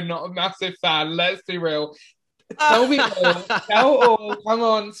also not a massive fan. Let's be real. Tell me all. Tell all. Come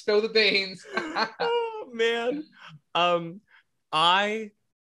on, spill the beans. Oh man. I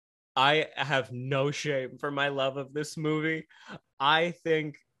have no shame for my love of this movie. I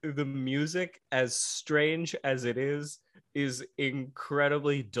think the music, as strange as it is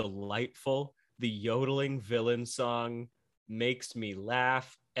incredibly delightful. The yodeling villain song makes me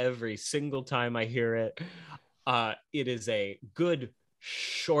laugh every single time I hear it. It is a good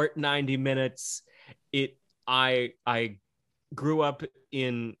short 90 minutes. I grew up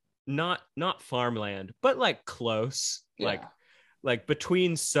in not farmland, but like close, like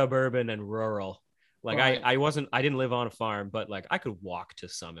between suburban and rural. Like right. I didn't live on a farm, but like I could walk to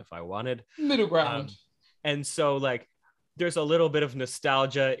some if I wanted. Middle ground. And so like there's a little bit of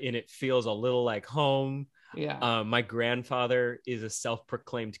nostalgia in it. Feels a little like home. Yeah. My grandfather is a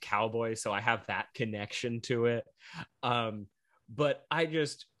self-proclaimed cowboy, so I have that connection to it. But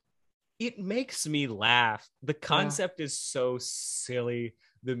it makes me laugh. The concept is so silly.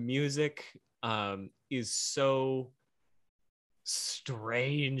 The music is so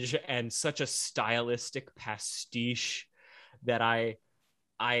strange and such a stylistic pastiche that I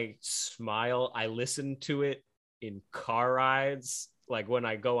smile. I listen to it in car rides, like when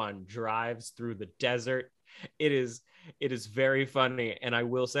I go on drives through the desert. It is very funny. And I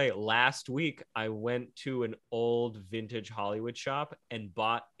will say, last week I went to an old vintage Hollywood shop and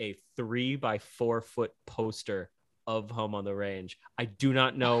bought a 3x4 foot poster of Home on the Range. I do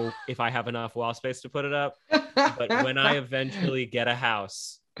not know if I have enough wall space to put it up, but when I eventually get a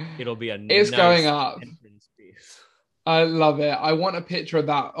house, it'll be nice going up. Entrance piece. I love it. I want a picture of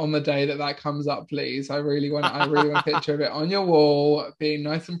that on the day that comes up, please. I really want a picture of it on your wall, being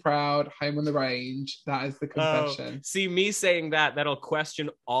nice and proud, Home on the Range. That is the confession. See, me saying that'll question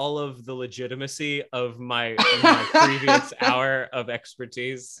all of the legitimacy of my previous hour of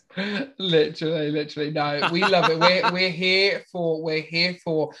expertise. Literally. No, we love it. We're here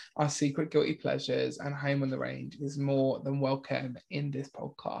for our secret guilty pleasures, and Home on the Range is more than welcome in this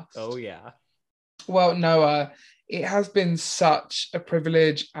podcast. Oh yeah. Well, Noah, it has been such a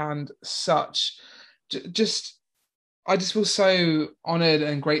privilege and such I just feel so honored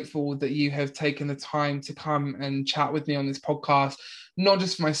and grateful that you have taken the time to come and chat with me on this podcast, not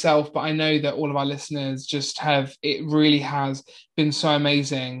just for myself, but I know that all of our listeners it really has been so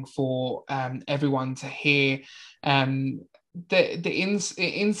amazing for everyone to hear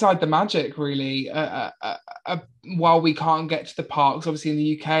inside the magic, really. While we can't get to the parks, obviously in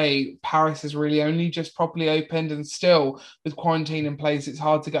the UK, Paris has really only just properly opened, and still with quarantine in place, it's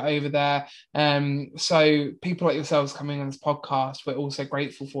hard to get over there. So people like yourselves coming on this podcast, we're also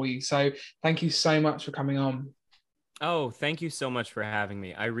grateful for you. So thank you so much for coming on. Oh, thank you so much for having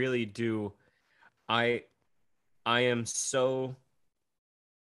me. I really do. I am so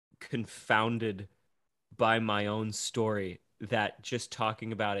confounded by my own story that just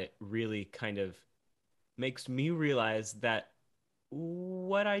talking about it really kind of makes me realize that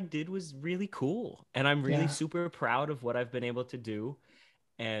what I did was really cool, and I'm really super proud of what I've been able to do,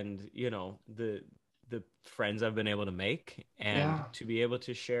 and the friends I've been able to make, and to be able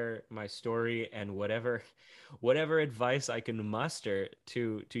to share my story and whatever advice I can muster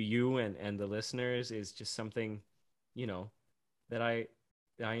to you and the listeners is just something that I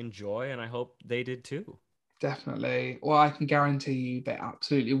enjoy, and I hope they did too. Definitely. Well, I can guarantee you they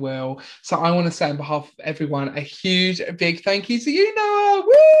absolutely will. So I want to say on behalf of everyone, a huge, big thank you to you, Noah.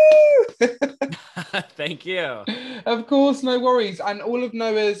 Woo! Thank you. Of course, no worries. And all of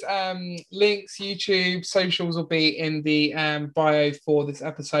Noah's links, YouTube, socials will be in the bio for this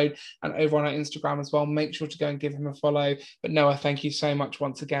episode and over on our Instagram as well. Make sure to go and give him a follow. But Noah, thank you so much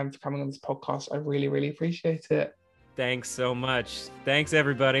once again for coming on this podcast. I really, really appreciate it. Thanks so much. Thanks,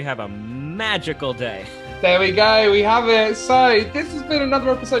 everybody. Have a magical day. There we go. We have it. So this has been another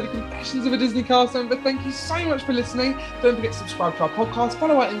episode of Confessions of a Disney Cast Member. Thank you so much for listening. Don't forget to subscribe to our podcast,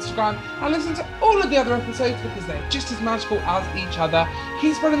 follow our Instagram, and listen to all of the other episodes because they're just as magical as each other.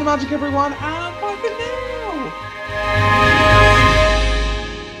 Keep spreading the magic, everyone, and bye.